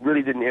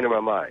really didn't enter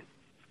my mind.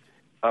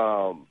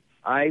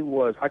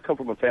 I come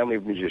from a family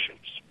of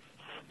musicians,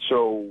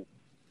 so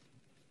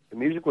the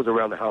music was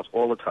around the house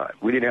all the time.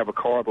 We didn't have a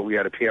car, but we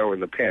had a piano in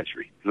the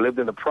pantry. We lived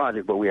in the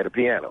project, but we had a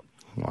piano.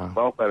 Wow.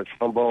 My uncle had a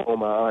trombone,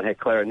 my aunt had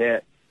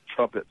clarinet,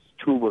 trumpets,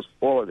 tubas,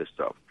 all of this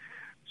stuff.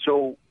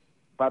 So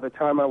by the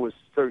time I was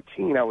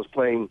 13, I was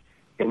playing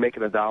and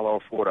making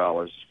 $1 or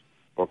 $4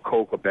 or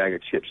Coke or bag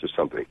of chips or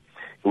something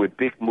with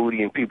Big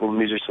Moody and people,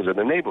 musicians in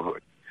the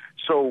neighborhood.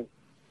 So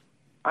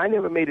I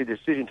never made a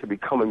decision to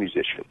become a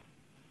musician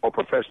or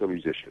professional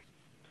musician.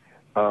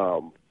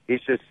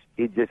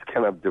 It just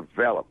kind of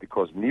developed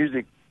because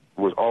music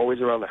was always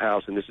around the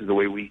house, and this is the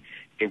way we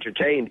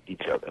entertained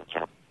each other.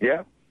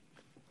 Yeah?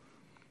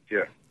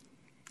 Yeah.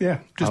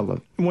 Yeah, just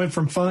went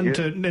from fun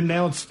to, and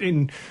now it's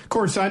in. Of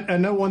course, I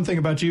know one thing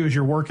about you is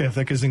your work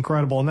ethic is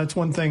incredible, and that's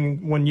one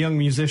thing when young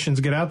musicians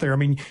get out there. I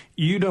mean,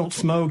 you don't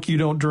smoke, you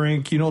don't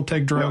drink, you don't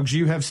take drugs. No.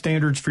 You have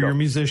standards for your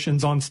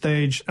musicians on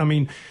stage. I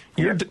mean,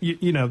 you're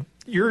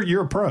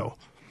a pro.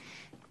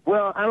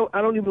 Well,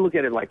 I don't even look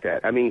at it like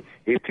that. I mean,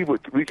 we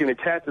can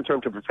attach the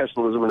term to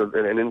professionalism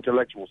in an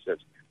intellectual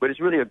sense, but it's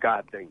really a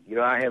God thing. You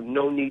know, I have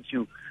no need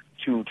to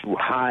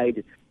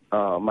hide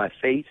my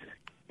faith.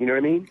 You know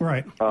what I mean?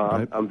 Right.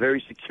 I'm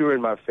very secure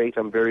in my faith.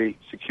 I'm very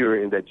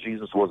secure in that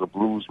Jesus was a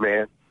blues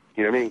man.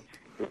 You know what I mean?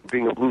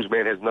 Being a blues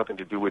man has nothing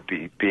to do with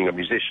being a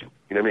musician.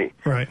 You know what I mean?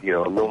 Right. You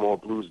know, no more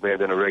blues man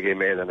than a reggae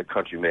man than a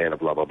country man,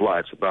 blah, blah, blah.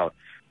 It's about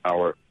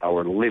our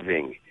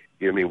living.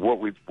 You know what I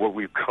mean? What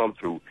we've come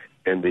through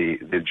and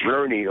the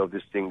journey of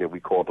this thing that we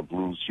call the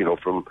blues, you know,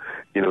 from,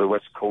 you know, the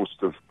west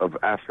coast of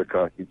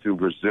Africa through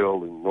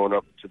Brazil and going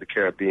up to the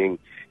Caribbean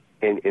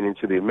and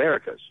into the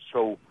Americas.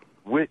 So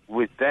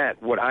with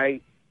that, what I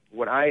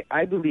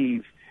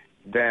believe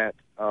that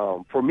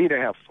for me to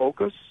have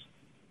focus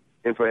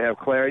and for to have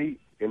clarity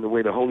in the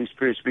way the Holy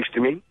Spirit speaks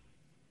to me,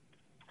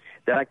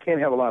 that I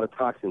can't have a lot of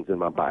toxins in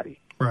my body.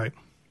 Right.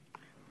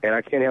 and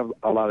I can't have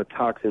a lot of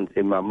toxins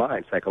in my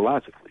mind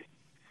psychologically,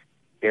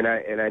 and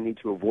I need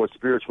to avoid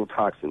spiritual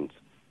toxins,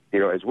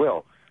 as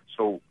well.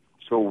 So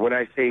when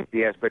I say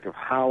the aspect of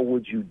how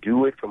would you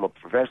do it from a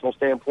professional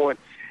standpoint,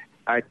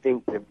 I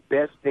think the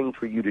best thing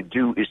for you to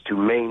do is to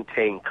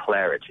maintain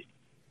clarity.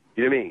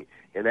 You know what I mean?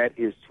 And that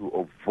is to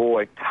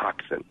avoid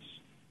toxins.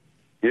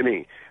 You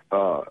know what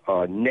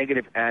I mean?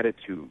 Negative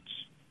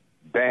attitudes,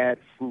 bad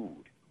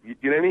food. You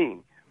know what I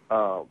mean?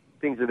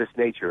 Things of this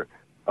nature.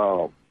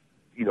 I'm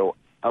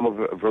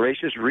a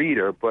voracious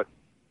reader, but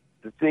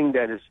the thing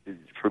that is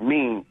for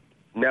me,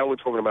 now we're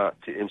talking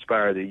about to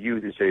inspire the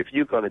youth and say, if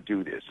you're going to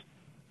do this,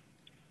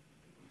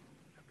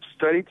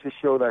 study to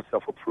show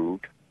thyself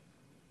approved,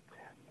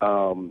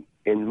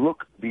 and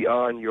look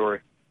beyond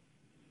your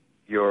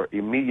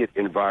immediate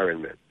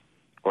environment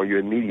or your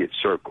immediate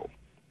circle.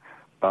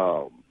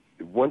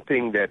 One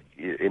thing that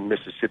in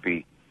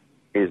Mississippi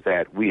is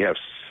that we have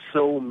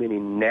so many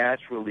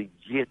naturally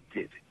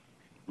gifted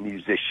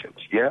musicians,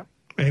 yeah?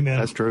 Amen.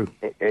 That's true.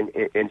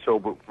 And so,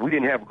 but we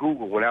didn't have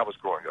Google when I was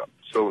growing up,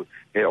 so,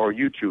 or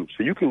YouTube.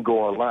 So you can go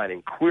online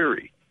and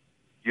query,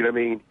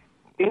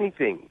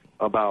 anything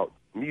about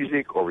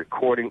music or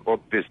recording or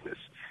business.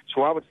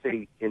 So I would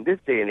say in this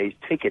day and age,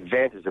 take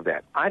advantage of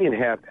that. I didn't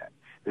have that.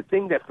 The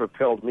thing that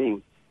propelled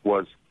me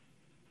was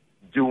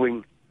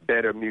doing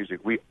better music.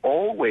 We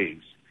always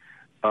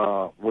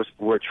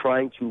were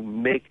trying to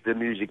make the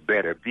music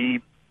better,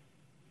 be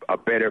a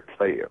better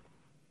player,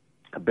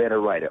 a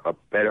better writer, a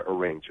better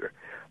arranger.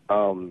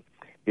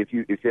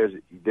 If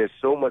there's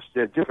so much,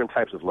 there's different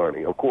types of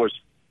learning. Of course,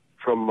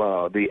 from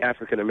the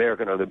African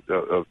American or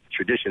the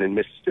tradition in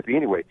Mississippi,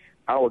 anyway,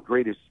 our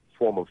greatest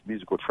form of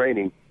musical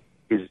training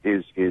is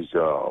in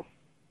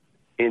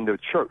the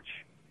church.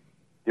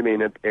 I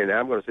mean, and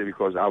I'm going to say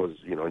because I was,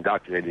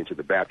 indoctrinated into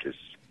the Baptist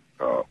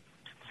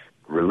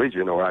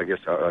religion, or I guess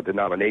a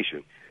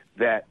denomination,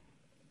 that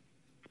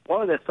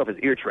all of that stuff is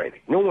ear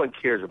training. No one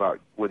cares about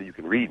whether you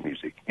can read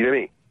music. You know what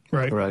I mean?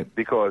 Right.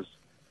 Because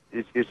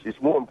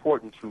it's more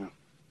important to.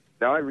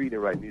 Now I read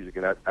and write music,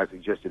 and I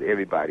suggest that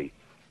everybody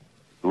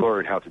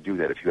learn how to do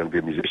that if you're going to be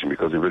a musician,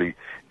 because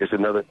it's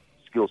another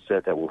skill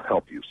set that will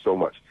help you so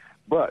much.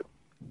 But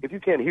if you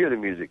can't hear the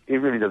music, it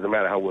really doesn't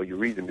matter how well you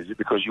read the music,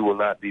 because you will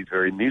not be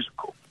very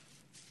musical.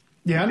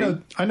 Yeah,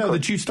 I know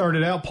that you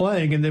started out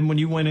playing, and then when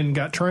you went in and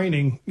got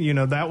training, you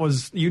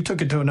took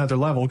it to another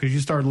level because you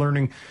started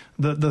learning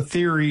the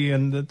theory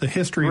and the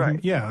history. Right.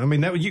 Yeah, I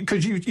mean,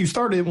 because you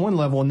started at one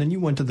level and then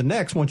you went to the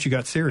next once you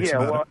got serious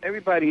about it. Yeah, well,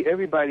 everybody,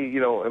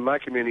 in my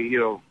community,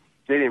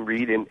 they didn't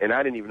read, and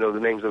I didn't even know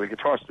the names of the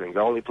guitar strings. I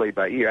only played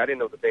by ear. I didn't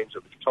know the names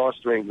of the guitar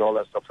strings and all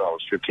that stuff until I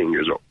was 15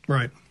 years old.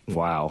 Right.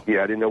 Wow.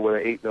 Yeah, I didn't know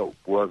what an 8-note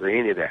was or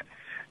any of that.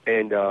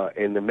 And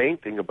the main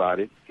thing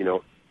about it,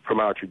 from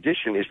our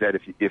tradition, is that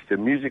if the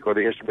music or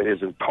the instrument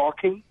isn't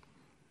talking,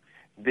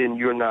 then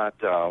you're not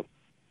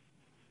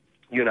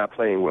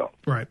playing well.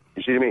 Right.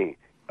 You see what I mean?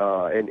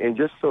 And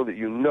just so that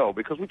you know,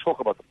 because we talk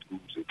about the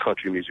blues and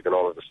country music and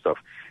all of this stuff,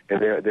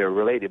 and they're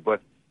related.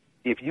 But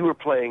if you were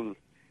playing,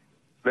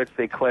 let's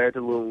say, Clair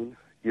de Lune,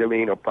 you know what I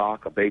mean, or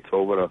Bach, or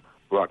Beethoven, or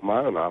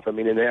Rachmaninoff, I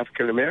mean, in the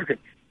African American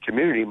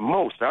community,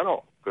 most, not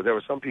all, because there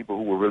were some people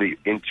who were really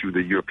into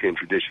the European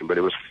tradition, but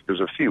there was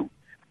a few.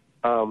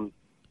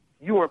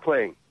 You weren't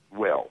playing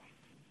well,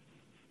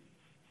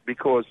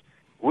 because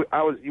we're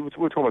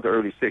talking about the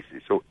early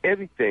 60s, so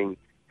everything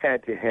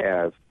had to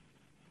have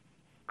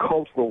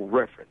cultural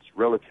reference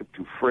relative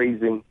to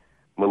phrasing,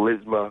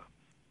 melisma,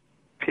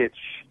 pitch,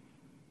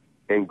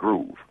 and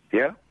groove.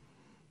 Yeah?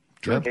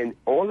 Sure. And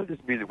all of this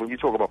music, when you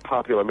talk about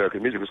popular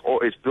American music,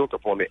 it's built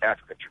upon the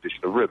African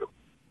tradition of rhythm.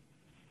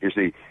 You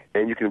see,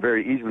 and you can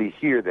very easily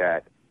hear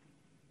that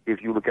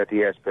if you look at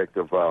the aspect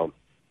of,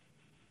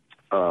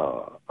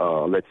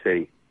 let's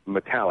say,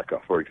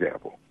 Metallica, for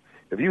example.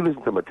 If you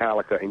listen to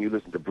Metallica and you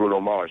listen to Bruno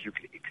Mars, you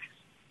can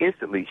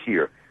instantly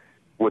hear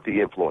what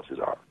the influences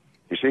are.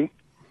 You see?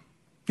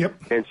 Yep.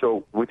 And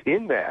so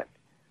within that,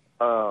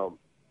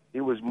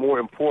 it was more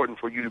important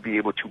for you to be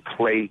able to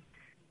play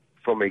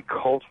from a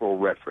cultural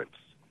reference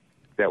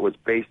that was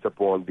based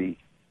upon the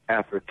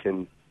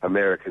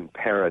African-American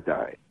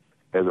paradigm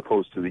as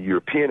opposed to the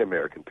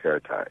European-American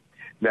paradigm.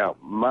 Now,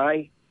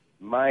 my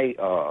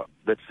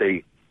let's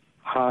say,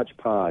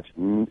 hodgepodge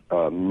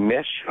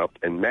mashup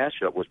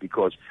was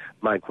because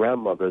my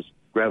grandmother's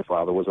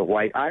grandfather was a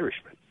white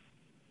Irishman,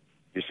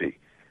 you see.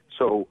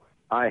 So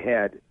I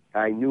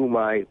knew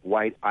my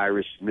white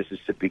Irish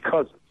Mississippi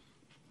cousins.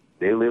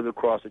 They lived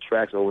across the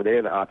tracks over there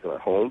in the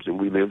opulent homes, and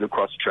we lived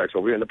across the tracks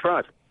over here in the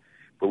project.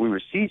 But we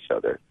would see each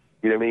other,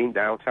 you know what I mean,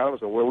 downtown,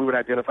 so where we would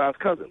identify as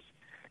cousins.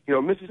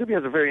 Mississippi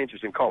has a very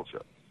interesting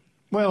culture.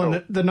 Well,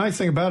 and the nice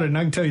thing about it, and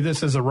I can tell you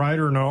this as a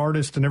writer and an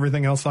artist and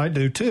everything else I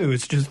do too,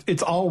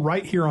 it's all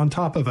right here on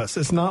top of us.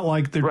 It's not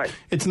like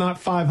It's not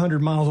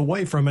 500 miles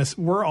away from us.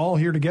 We're all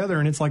here together,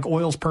 and it's like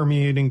oil's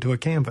permeating to a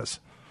canvas.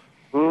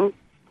 Mm-hmm.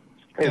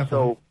 And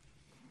so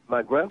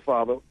my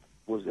grandfather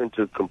was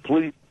into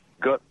complete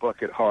gut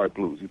bucket hard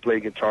blues. He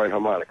played guitar and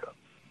harmonica.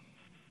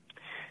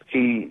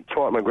 He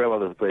taught my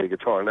grandmother to play the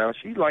guitar. Now,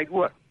 she's like,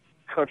 what,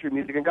 country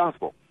music and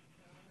gospel.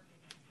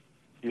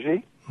 You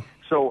see?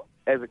 So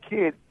as a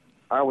kid,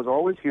 I was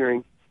always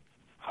hearing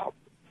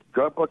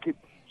gut bucket,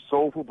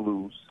 soulful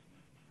blues,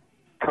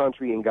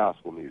 country, and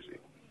gospel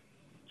music.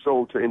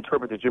 So to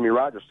interpret the Jimmy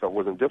Rogers stuff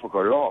wasn't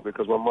difficult at all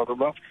because my mother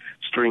loved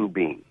String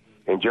Bean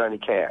and Johnny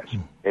Cash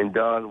and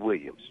Don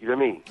Williams. You know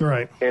what I mean?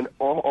 Right. And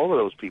all of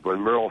those people,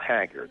 and Merle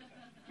Haggard,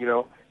 you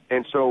know.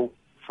 And so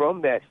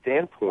from that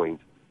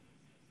standpoint,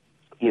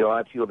 you know,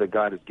 I feel that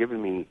God has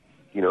given me,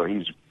 you know,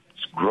 he's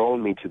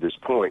grown me to this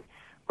point,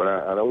 but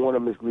I don't want to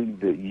mislead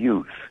the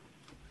youth.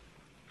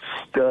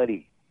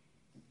 Study,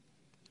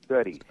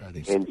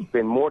 and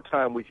spend more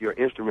time with your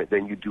instrument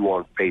than you do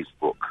on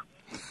Facebook.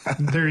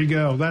 There you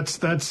go.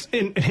 That's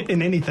in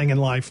anything in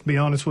life, to be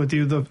honest with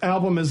you. The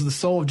album is The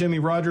Soul of Jimmy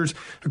Rogers.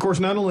 Of course,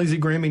 not only is he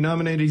Grammy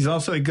nominated, he's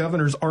also a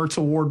Governor's Arts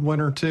Award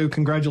winner, too.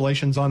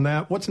 Congratulations on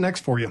that. What's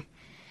next for you?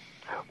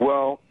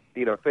 Well,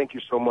 you know, thank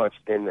you so much,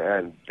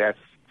 and that's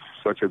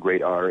such a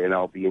great honor, and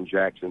I'll be in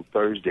Jackson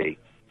Thursday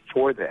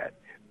for that.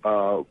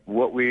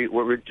 What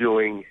we're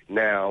doing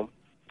now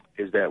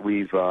is that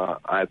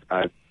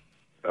I've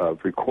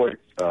recorded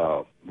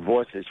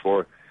voices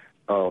for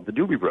the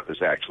Doobie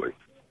Brothers, actually.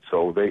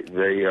 So they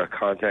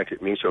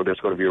contacted me. So there's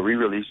going to be a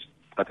re-release,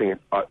 I think, in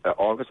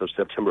August or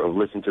September of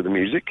Listen to the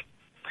Music,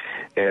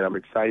 and I'm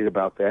excited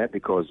about that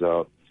because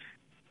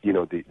you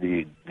know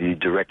the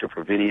director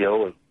for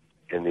video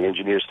and the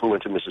engineers flew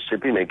into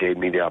Mississippi, and they gave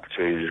me the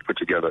opportunity to put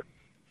together,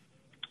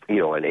 you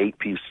know, an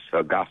 8-piece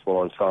gospel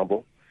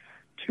ensemble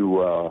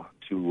to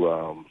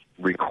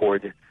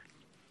record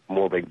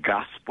more of a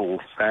gospel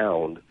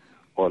sound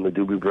on the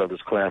Doobie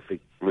Brothers classic,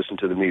 Listen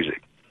to the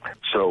Music.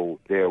 So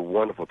there are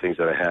wonderful things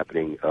that are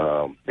happening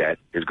that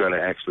is going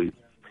to actually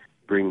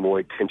bring more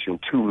attention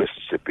to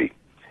Mississippi.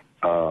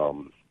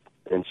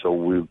 And so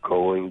we're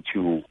going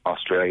to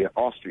Austria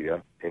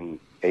in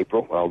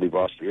April. I'll leave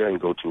Austria and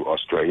go to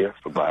Australia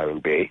for Byron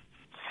Bay.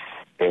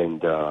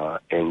 And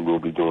we'll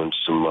be doing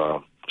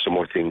some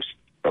more things,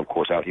 of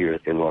course, out here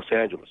in Los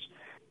Angeles.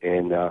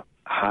 And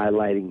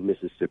highlighting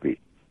Mississippi,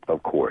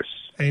 of course.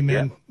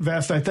 Amen. Yeah.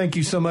 Vast, I thank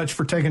you so much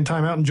for taking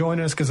time out and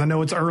joining us because I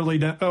know it's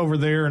early over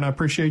there, and I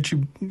appreciate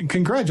you.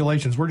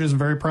 Congratulations. We're just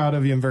very proud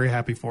of you and very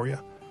happy for you.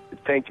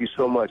 Thank you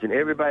so much. And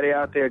everybody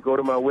out there, go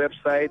to my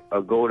website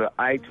or go to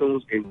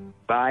iTunes and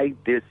buy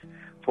this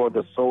For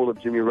the Soul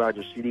of Jimmy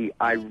Rogers CD.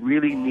 I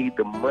really need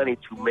the money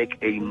to make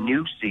a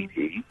new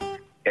CD.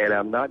 And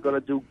I'm not going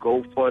to do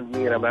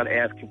GoFundMe, and I'm not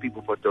asking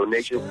people for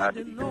donations. I'm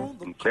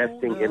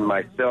investing in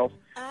myself.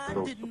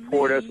 So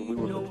support us, and we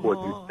will support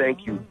you.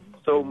 Thank you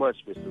so much,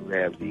 Mr.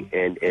 Ramsey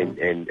and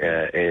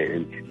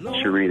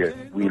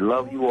Sharita. We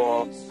love you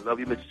all.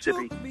 Love you,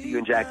 Mississippi. See you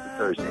in Jackson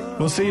Thursday.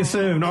 We'll see you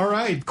soon. All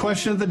right.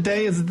 Question of the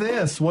day is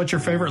this. What's your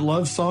favorite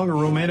love song or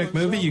romantic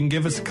movie? You can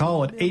give us a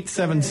call at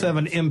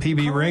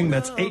 877-MPB-RING.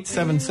 That's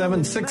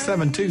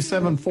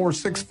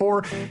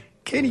 877-672-7464.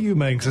 Katie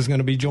Eubanks is going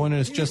to be joining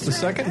us just a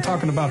second and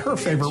talking about her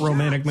favorite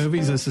romantic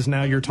movies. This is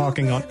Now You're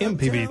Talking on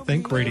MPB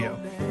Think Radio.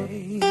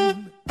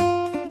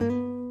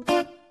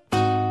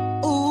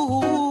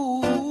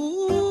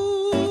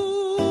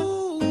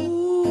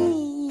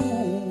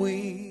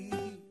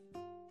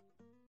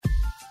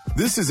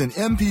 This is an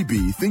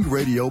MPB Think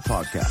Radio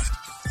podcast.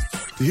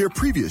 To hear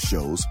previous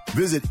shows,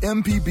 visit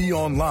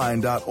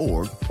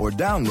mpbonline.org or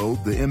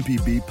download the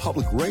MPB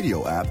Public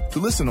Radio app to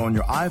listen on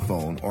your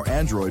iPhone or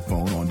Android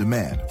phone on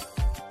demand.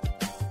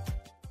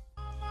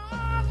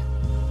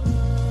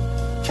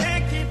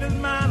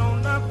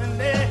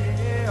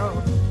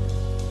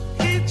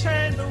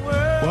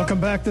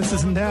 Welcome back. This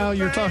is Now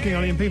You're Talking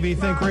on MPB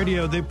Think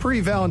Radio, the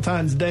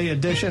pre-Valentine's Day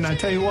edition. I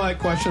tell you what,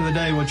 question of the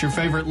day, what's your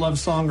favorite love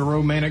song or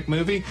romantic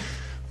movie?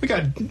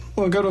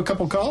 We'll go to a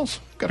couple calls.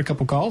 Got a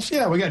couple calls.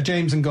 Yeah, we got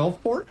James in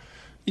Gulfport.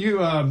 You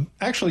have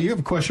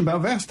a question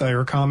about Vasta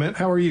or a comment.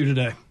 How are you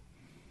today?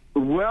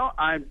 Well,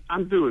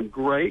 I'm doing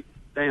great,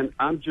 and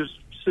I'm just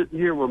sitting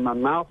here with my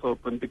mouth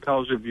open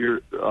because of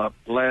your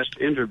last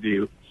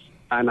interview.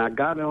 And I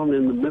got on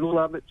in the middle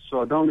of it,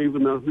 so I don't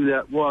even know who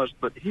that was,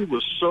 but he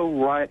was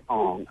so right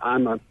on.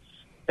 I'm an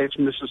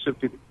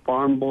ex-Mississippi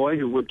farm boy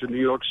who went to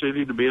New York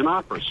City to be an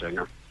opera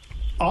singer.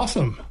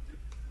 Awesome.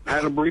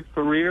 Had a brief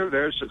career,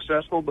 very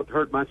successful, but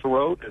hurt my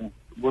throat and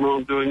went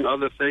on doing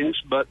other things.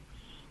 But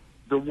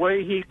the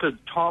way he could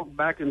talk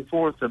back and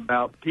forth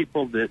about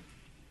people that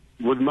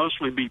would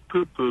mostly be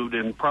poo-pooed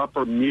in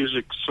proper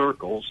music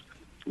circles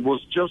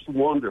was just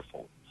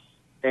wonderful.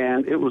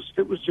 And it was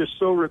just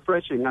so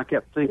refreshing. I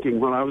kept thinking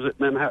when I was at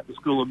Manhattan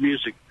School of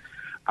Music,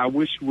 I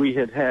wish we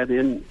had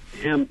him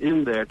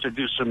in there to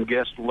do some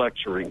guest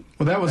lecturing.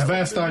 Well, that was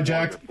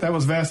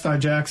Vasti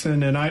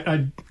Jackson, and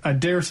I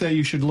dare say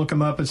you should look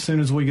him up as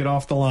soon as we get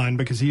off the line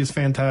because he is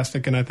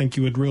fantastic, and I think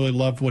you would really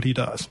love what he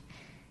does.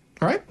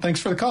 All right, thanks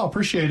for the call.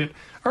 Appreciate it.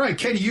 All right,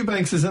 Katie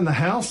Eubanks is in the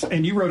house,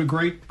 and you wrote a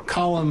great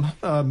column.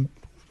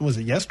 Was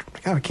it yesterday?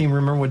 God, I can't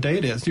remember what day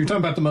it is. You're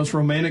talking about the most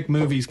romantic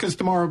movies because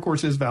tomorrow, of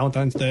course, is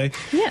Valentine's Day.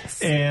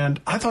 Yes. And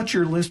I thought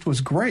your list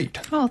was great.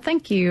 Oh,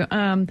 thank you.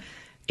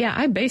 Yeah,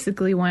 I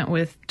basically went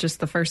with just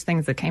the first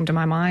things that came to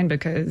my mind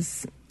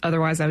because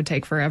otherwise I would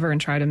take forever and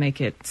try to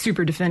make it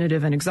super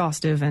definitive and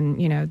exhaustive and,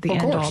 the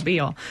end all be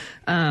all.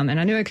 And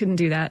I knew I couldn't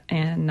do that.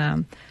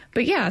 And,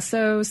 but yeah,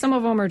 so some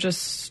of them are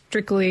just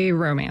strictly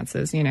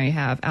romances. You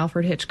have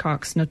Alfred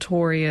Hitchcock's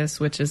Notorious,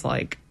 which is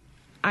like,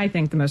 I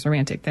think the most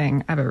romantic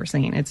thing I've ever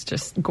seen. It's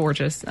just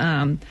gorgeous.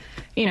 Some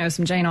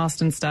Jane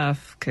Austen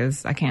stuff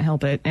because I can't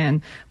help it.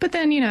 But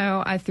then,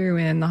 I threw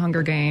in The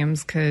Hunger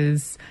Games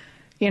because,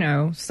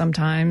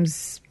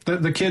 sometimes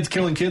the kids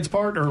killing kids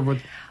part, or what?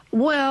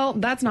 Well,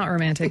 that's not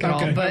romantic at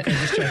all. But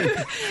just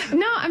checking.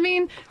 No, I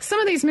mean, some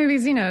of these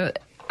movies,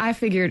 I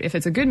figured if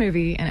it's a good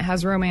movie and it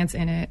has romance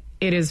in it,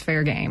 it is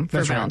fair game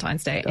for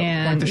Valentine's Day.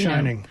 And like The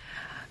Shining.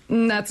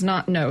 That's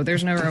not, no,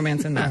 there's no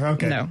romance in that.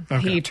 Okay. No,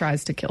 he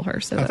tries to kill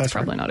her, so that's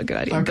probably not a good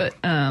idea. Okay.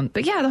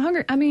 But yeah, The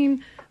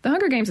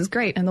Hunger Games is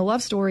great, and the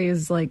love story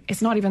is like,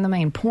 it's not even the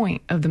main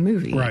point of the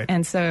movie. Right.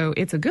 And so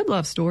it's a good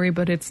love story,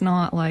 but it's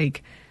not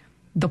like,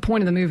 the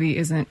point of the movie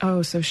isn't,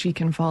 so she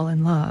can fall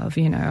in love,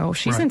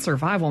 She's in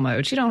survival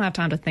mode. She don't have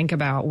time to think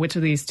about which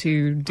of these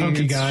two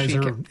dudes guys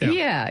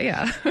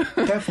Yeah.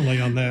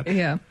 Definitely on that.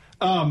 Yeah.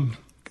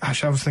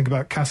 Gosh, I was thinking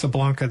about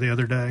Casablanca the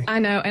other day. I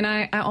know, and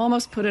I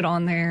almost put it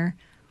on there,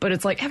 but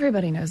it's like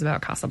everybody knows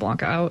about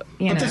Casablanca.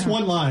 But this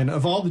one line,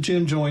 of all the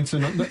gin joints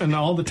and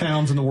all the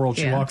towns in the world,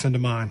 she walks into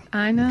mine.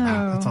 I know.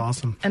 Wow, that's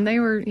awesome. And they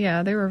were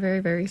very,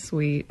 very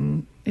sweet,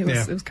 and it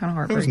was kind of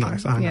heartbreaking. It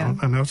was nice.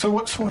 I know. So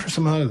what are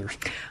some others?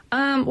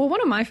 Well,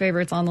 one of my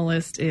favorites on the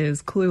list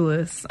is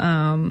Clueless.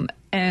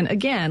 And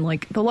again,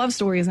 like, the love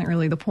story isn't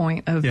really the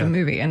point of the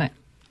movie. And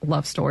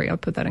love story, I'll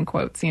put that in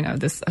quotes,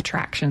 this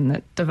attraction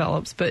that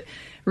develops. But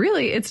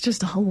really, it's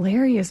just a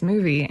hilarious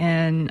movie.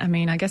 And, I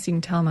mean, I guess you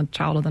can tell I'm a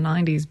child of the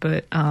 90s,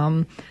 but,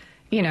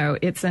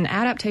 it's an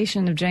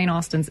adaptation of Jane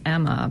Austen's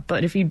Emma.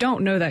 But if you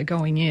don't know that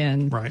going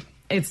in, right,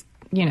 it's,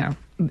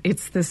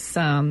 it's this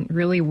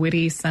really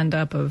witty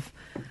send-up of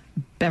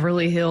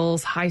Beverly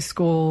Hills high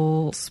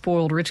school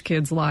spoiled rich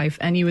kids life,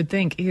 and you would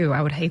think, ew,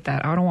 I would hate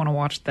that. I don't want to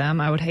watch them.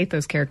 I would hate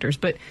those characters.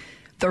 But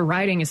the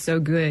writing is so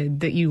good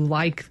that you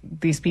like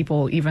these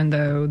people even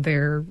though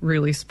they're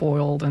really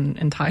spoiled and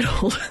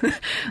entitled.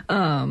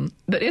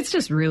 But it's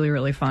just really,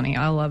 really funny.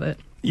 I love it.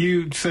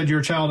 You said you're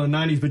a child of the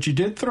 90s, but you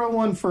did throw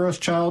one for us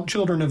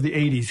children of the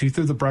 80s. You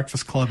threw The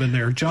Breakfast Club in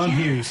there. John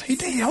Hughes.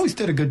 He always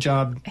did a good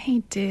job. He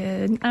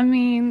did. I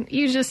mean,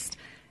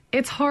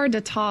 it's hard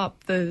to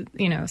top the,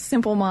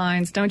 Simple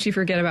Minds, Don't You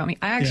Forget About Me.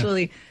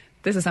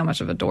 This is how much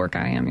of a dork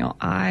I am, y'all.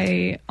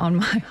 On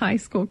my high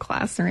school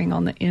class ring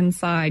on the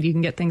inside, you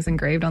can get things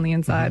engraved on the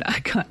inside. I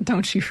got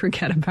Don't You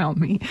Forget About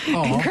Me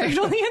engraved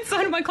on the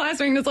inside of my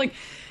class ring. It's like,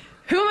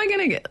 who am I going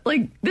to get?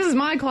 Like, this is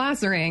my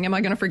class ring. Am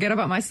I going to forget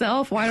about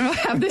myself? Why do I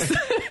have this?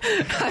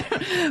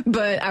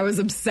 But I was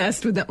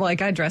obsessed with it.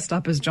 Like, I dressed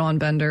up as John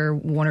Bender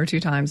 1 or 2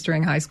 times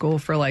during high school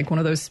for like one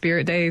of those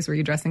spirit days where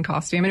you dress in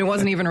costume. And it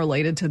wasn't even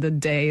related to the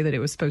day that it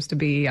was supposed to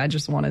be. I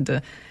just wanted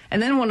to.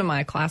 And then one of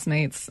my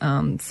classmates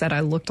said I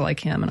looked like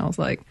him. And I was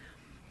like,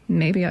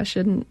 maybe I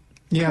shouldn't.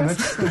 Yeah,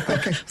 that's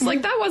okay. It's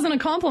like, that wasn't a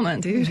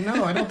compliment, dude.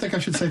 No, I don't think I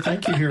should say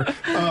thank you here.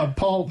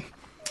 Paul,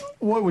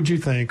 what would you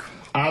think?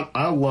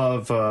 I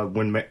love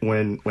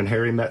when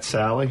Harry Met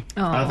Sally.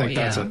 I think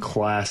that's a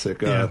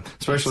classic,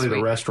 especially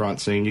the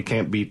restaurant scene. You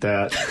can't beat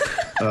that.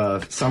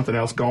 Something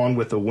else, Gone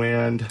with the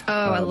Wind.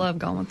 I love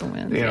Gone with the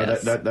Wind.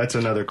 That's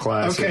another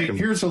classic. Okay,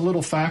 here's a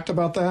little fact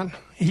about that.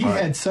 He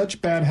had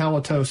such bad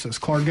halitosis,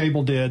 Clark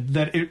Gable did,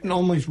 that it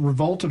only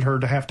revolted her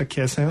to have to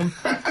kiss him.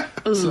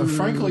 So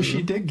frankly,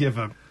 she did give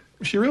up.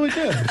 She really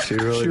did. She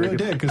really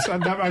did. Because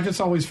I just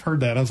always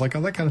heard that. I was like,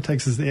 that kind of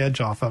takes the edge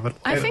off of it.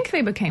 I think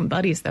they became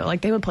buddies, though. Like,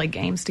 they would play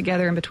games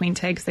together in between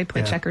takes. They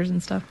played checkers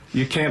and stuff.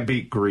 You can't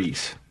beat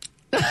Grease.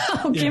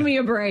 Give me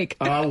a break.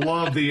 I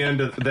love the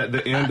end of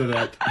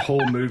that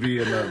whole movie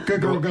and the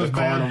Good Girl Goes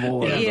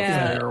carnival Bad. and the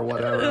fair or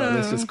whatever.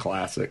 This is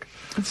classic.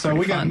 So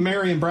we got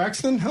Mary and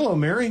Braxton. Hello,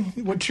 Mary.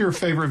 What's your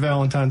favorite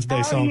Valentine's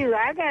Day song? How are you?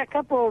 I got a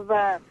couple of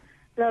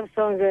love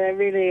songs that I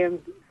really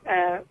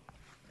am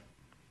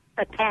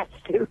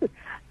attached to.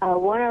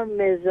 One of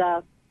them is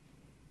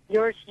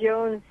George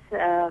Jones,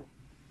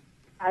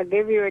 I'll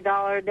give you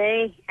 $1 a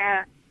day.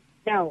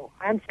 No,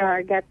 I'm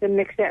sorry, I got them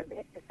mixed up.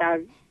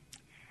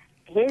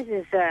 His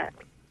is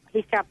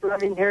He Stopped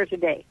Loving Her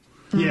Today.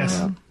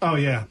 Yes. Oh,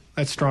 yeah.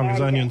 That's Strong as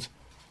Onions.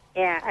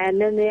 Yeah,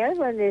 and then the other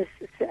one is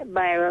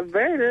by a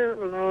very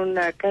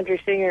little-known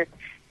country singer,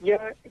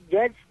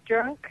 Judd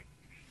Strunk,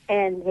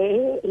 and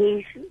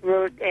he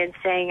wrote and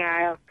sang,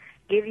 I'll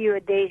give you a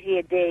daisy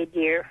a day,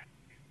 dear.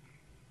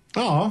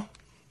 Oh,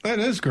 that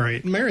is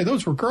great. Mary,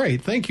 those were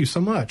great. Thank you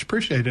so much.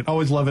 Appreciate it.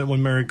 Always love it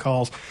when Mary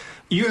calls.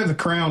 You have The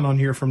Crown on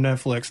here from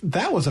Netflix.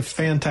 That was a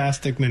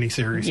fantastic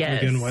miniseries to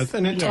begin with.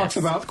 And it talks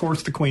about, of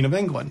course, the Queen of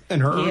England in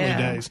her early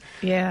days.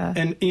 Yeah.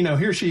 And,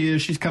 here she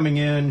is. She's coming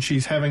in.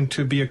 She's having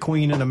to be a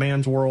queen in a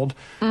man's world.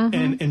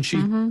 Mm-hmm. And she,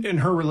 in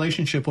her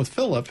relationship with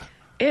Philip.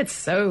 It's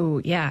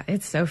so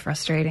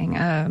frustrating.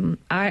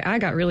 I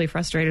got really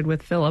frustrated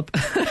with Philip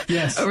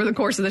over the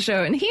course of the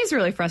show, and he's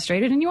really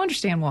frustrated, and you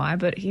understand why,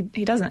 but he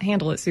doesn't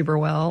handle it super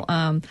well.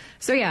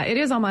 So yeah, it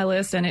is on my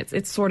list, and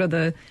it's sort of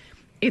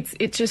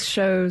it just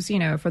shows, you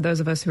know, for those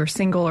of us who are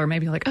single or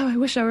maybe like, oh, I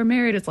wish I were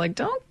married. It's like,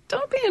 don't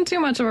be in too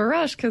much of a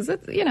rush because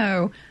it's, you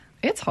know,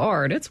 it's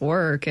hard, it's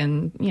work,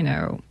 and you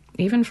know,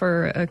 even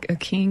for a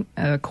king,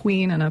 a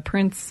queen, and a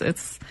prince,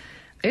 it's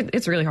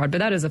really hard. But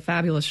that is a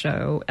fabulous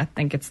show. I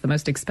think it's the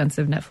most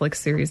expensive Netflix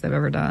series they've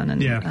ever done,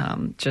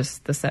 and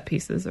just the set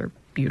pieces are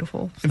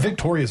beautiful. So. And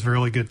Victoria's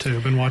really good too.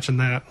 I've been watching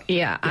that.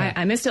 Yeah.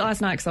 I missed it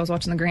last night because I was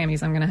watching the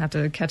Grammys. I'm going to have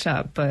to catch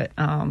up, but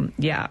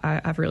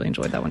I've really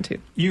enjoyed that one too.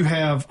 You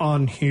have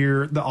on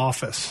here The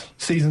Office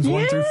seasons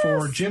 1 through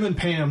 4. Jim and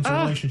Pam's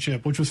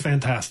relationship, which was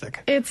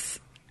fantastic.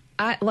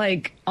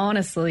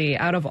 Honestly,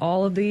 out of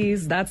all of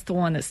these, that's the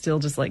one that still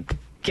just like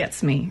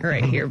gets me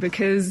right here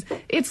because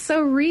it's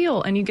so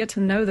real and you get to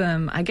know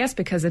them. I guess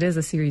because it is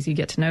a series, you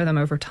get to know them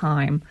over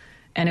time.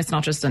 And it's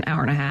not just an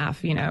hour and a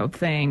half, you know,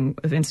 thing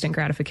of instant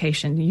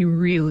gratification. You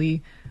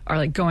really are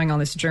like going on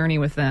this journey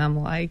with them.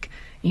 Like,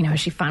 you know, is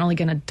she finally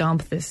going to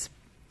dump this?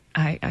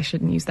 I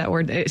shouldn't use that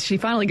word. Is she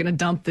finally going to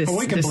dump this? Oh,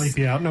 we can bleep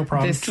you out. No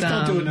problem. Just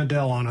don't do an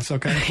Adele on us,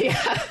 okay?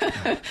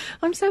 Yeah.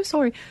 I'm so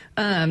sorry.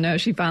 No,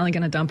 is she finally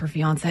going to dump her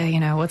fiance? You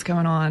know, what's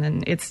going on?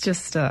 And it's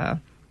just,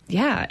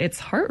 it's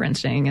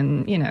heart-wrenching.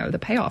 And, you know, the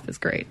payoff is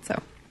great.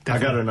 So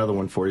definitely. I got another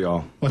one for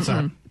y'all. What's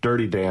that?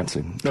 Dirty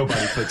Dancing.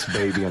 Nobody puts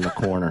baby in the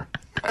corner.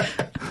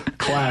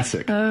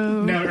 Classic.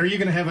 Now, are you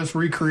going to have us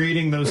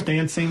recreating those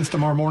dance scenes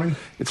tomorrow morning?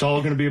 It's all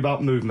going to be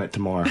about movement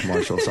tomorrow,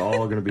 Marshall. It's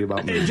all going to be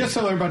about movement. Just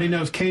so everybody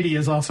knows, Katie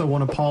is also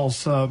one of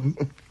Paul's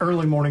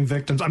early morning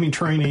victims. I mean,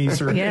 trainees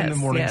in the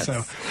morning. Yes.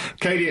 So,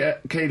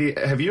 Katie,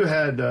 have you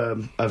had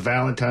a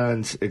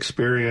Valentine's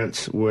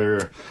experience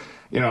where,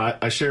 you know,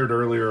 I shared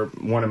earlier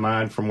one of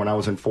mine from when I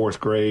was in 4th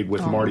grade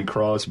with Marty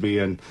Crosby,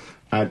 and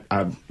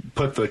I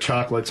put the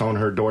chocolates on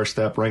her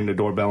doorstep, rang the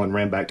doorbell, and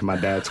ran back to my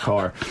dad's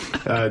car.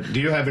 Do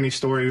you have any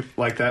story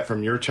like that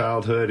from your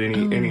childhood?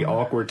 Any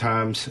awkward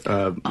times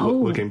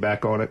looking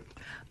back on it?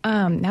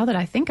 Now that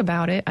I think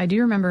about it, I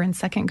do remember in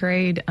 2nd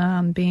grade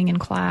being in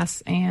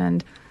class,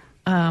 and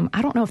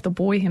I don't know if the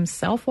boy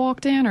himself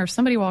walked in or if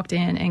somebody walked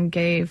in and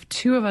gave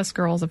 2 of us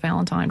girls a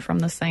Valentine from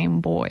the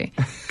same boy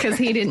because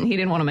he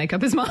didn't want to make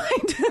up his mind.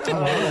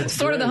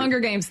 Sort of the Hunger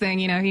Games thing,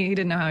 you know. He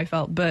didn't know how he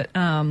felt, but.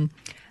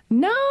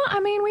 No,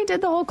 I mean, we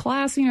did the whole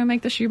class, you know,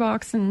 make the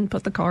shoebox and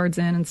put the cards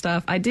in and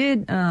stuff. I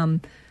did,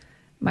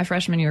 my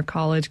freshman year of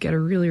college, get a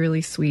really,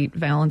 really sweet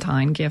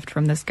Valentine gift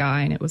from this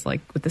guy, and it was like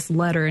with this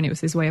letter, and it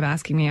was his way of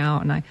asking me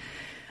out, and I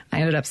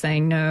ended up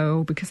saying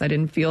no because I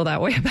didn't feel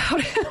that way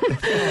about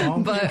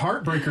him. But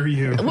heartbreaker,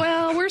 you.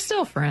 Well, we're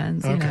still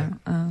friends, you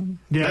know.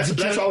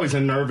 That's always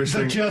a nervous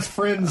thing. It's a just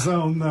friend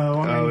zone,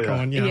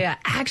 though. Yeah,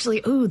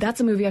 actually,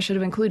 that's a movie I should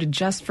have included,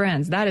 Just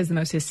Friends. That is the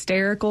most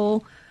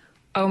hysterical.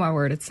 Oh, my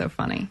word, it's so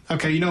funny.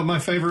 Okay, you know what my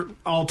favorite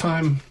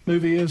all-time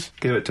movie is?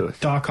 Give it to us.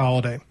 Doc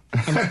Holliday.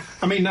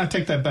 I mean, I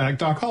take that back.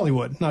 Doc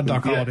Hollywood, not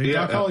Doc Holliday.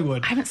 Doc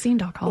Hollywood. I haven't seen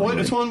Doc Hollywood. Well,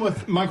 it's one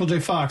with Michael J.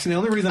 Fox, and the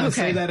only reason I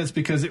say that is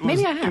because it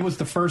was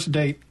the first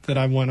date that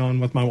I went on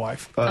with my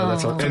wife.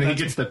 And he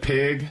gets the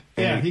pig.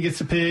 Yeah, he gets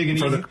the pig. And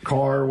for the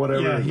car or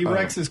whatever. Yeah, he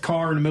wrecks his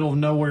car in the middle of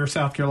nowhere,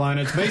 South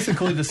Carolina. It's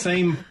basically the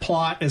same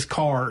plot as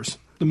Cars.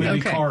 The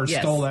movie Cars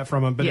stole that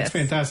from him, but it's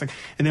fantastic.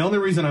 And the only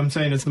reason I'm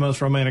saying it's the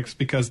most romantic is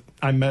because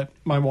I met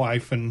my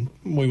wife and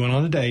we went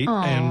on a date,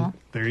 and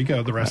there you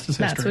go. The rest is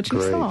history. That's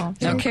what you saw.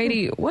 Now,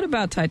 Katie, what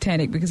about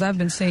Titanic? Because I've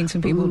been seeing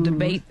some people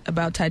debate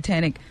about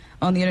Titanic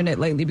on the internet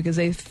lately because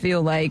they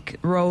feel like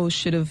Rose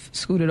should have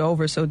scooted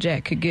over so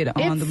Jack could get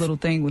on the little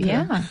thing with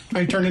her.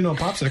 He turned into a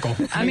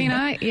popsicle. I mean,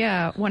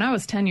 when I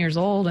was 10 years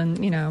old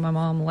and, you know, my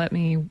mom let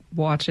me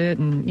watch it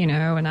and, you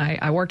know, and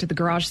I worked at the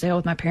garage sale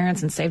with my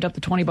parents and saved up the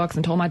 $20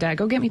 and told my dad,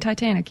 go get me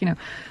Titanic, you know.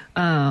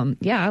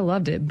 I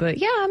loved it. But,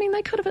 I mean,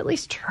 they could have at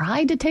least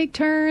tried to take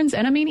turns.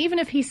 And, I mean, even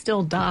if he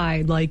still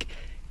died, like,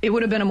 it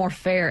would have been a more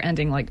fair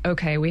ending, like,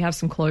 okay, we have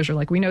some closure,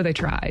 like, we know they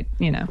tried,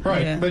 you know.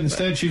 Right, but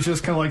instead she's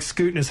just kind of like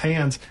scooting his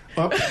hands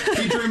up.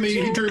 He drew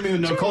me with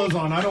no clothes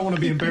on. I don't want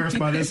to be embarrassed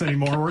by this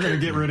anymore. We're going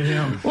to get rid of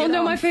him. Well,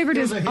 no, my favorite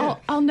is,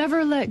 I'll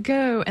never let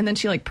go. And then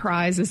she, like,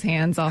 pries his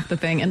hands off the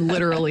thing and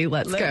literally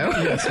lets go.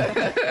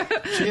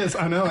 Yes. She is,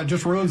 I know, it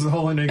just ruins the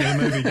whole ending of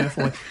the movie,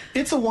 definitely.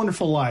 It's a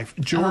Wonderful Life,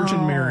 George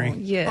and Mary.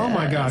 Yes. Oh,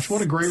 my gosh,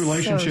 what a great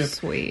relationship.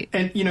 So sweet.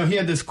 And, you know, he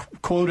had this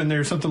quote in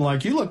there, something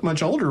like, you look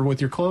much older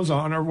with your clothes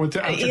on, or with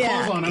your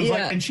clothes on. I was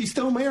like, and she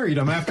still married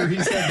him after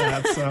he said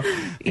that. So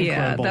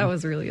incredible. That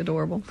was really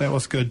adorable. That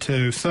was good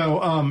too.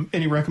 So,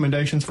 any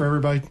recommendations for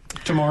everybody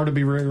tomorrow to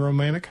be really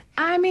romantic?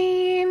 I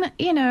mean,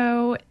 you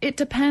know, it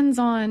depends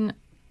on.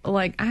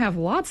 Like, I have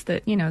lots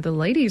that, you know, the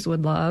ladies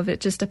would love.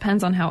 It just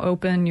depends on how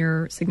open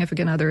your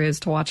significant other is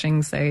to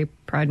watching, say,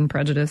 Pride and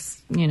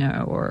Prejudice, you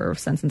know, or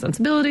Sense and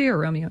Sensibility or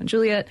Romeo and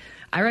Juliet.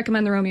 I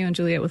recommend the Romeo and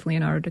Juliet with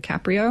Leonardo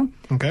DiCaprio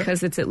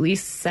because it's at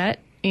least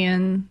set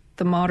in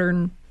the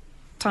modern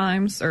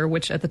times, or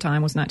which at the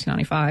time was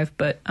 1995,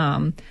 but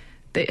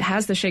it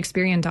has the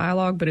Shakespearean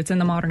dialogue, but it's in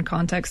the modern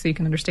context so you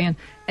can understand.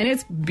 And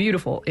it's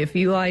beautiful. If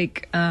you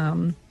like...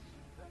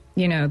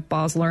 you know,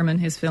 Baz Luhrmann,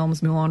 his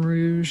films, Moulin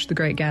Rouge, The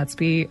Great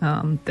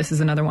Gatsby. This is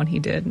another one he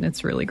did, and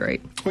it's really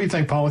great. What do you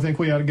think, Paul? I think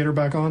we ought to get her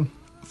back on.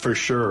 For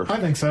sure. I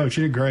think so.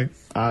 She did great.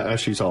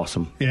 She's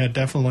awesome. Yeah,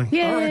 definitely.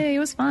 Yay, right. It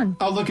was fun.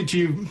 I'll look at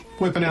you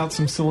whipping out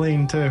some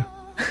Celine, too.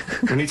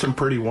 We need some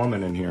Pretty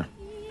Woman in here.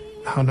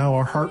 Oh, no,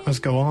 our heart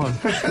must go on.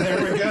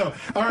 There we go.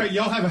 All right,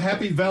 y'all have a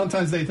happy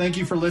Valentine's Day. Thank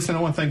you for listening. I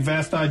want to thank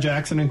Vasti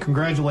Jackson and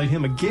congratulate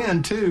him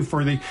again, too,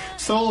 for the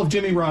Soul of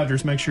Jimmy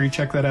Rogers. Make sure you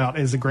check that out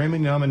as a Grammy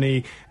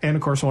nominee. And,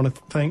 of course, I want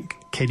to thank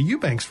Katie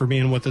Eubanks for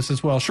being with us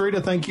as well.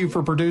 Sharita, thank you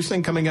for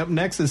producing. Coming up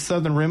next is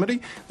Southern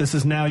Remedy. This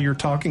is Now You're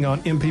Talking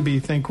on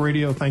MPB Think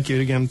Radio. Thank you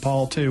again,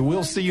 Paul, too.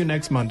 We'll see you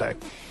next Monday.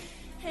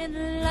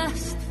 And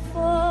last for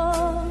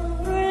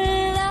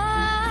a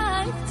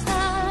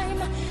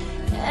lifetime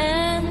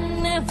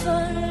and never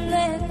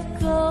let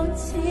go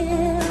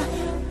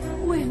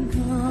till we're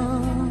gone.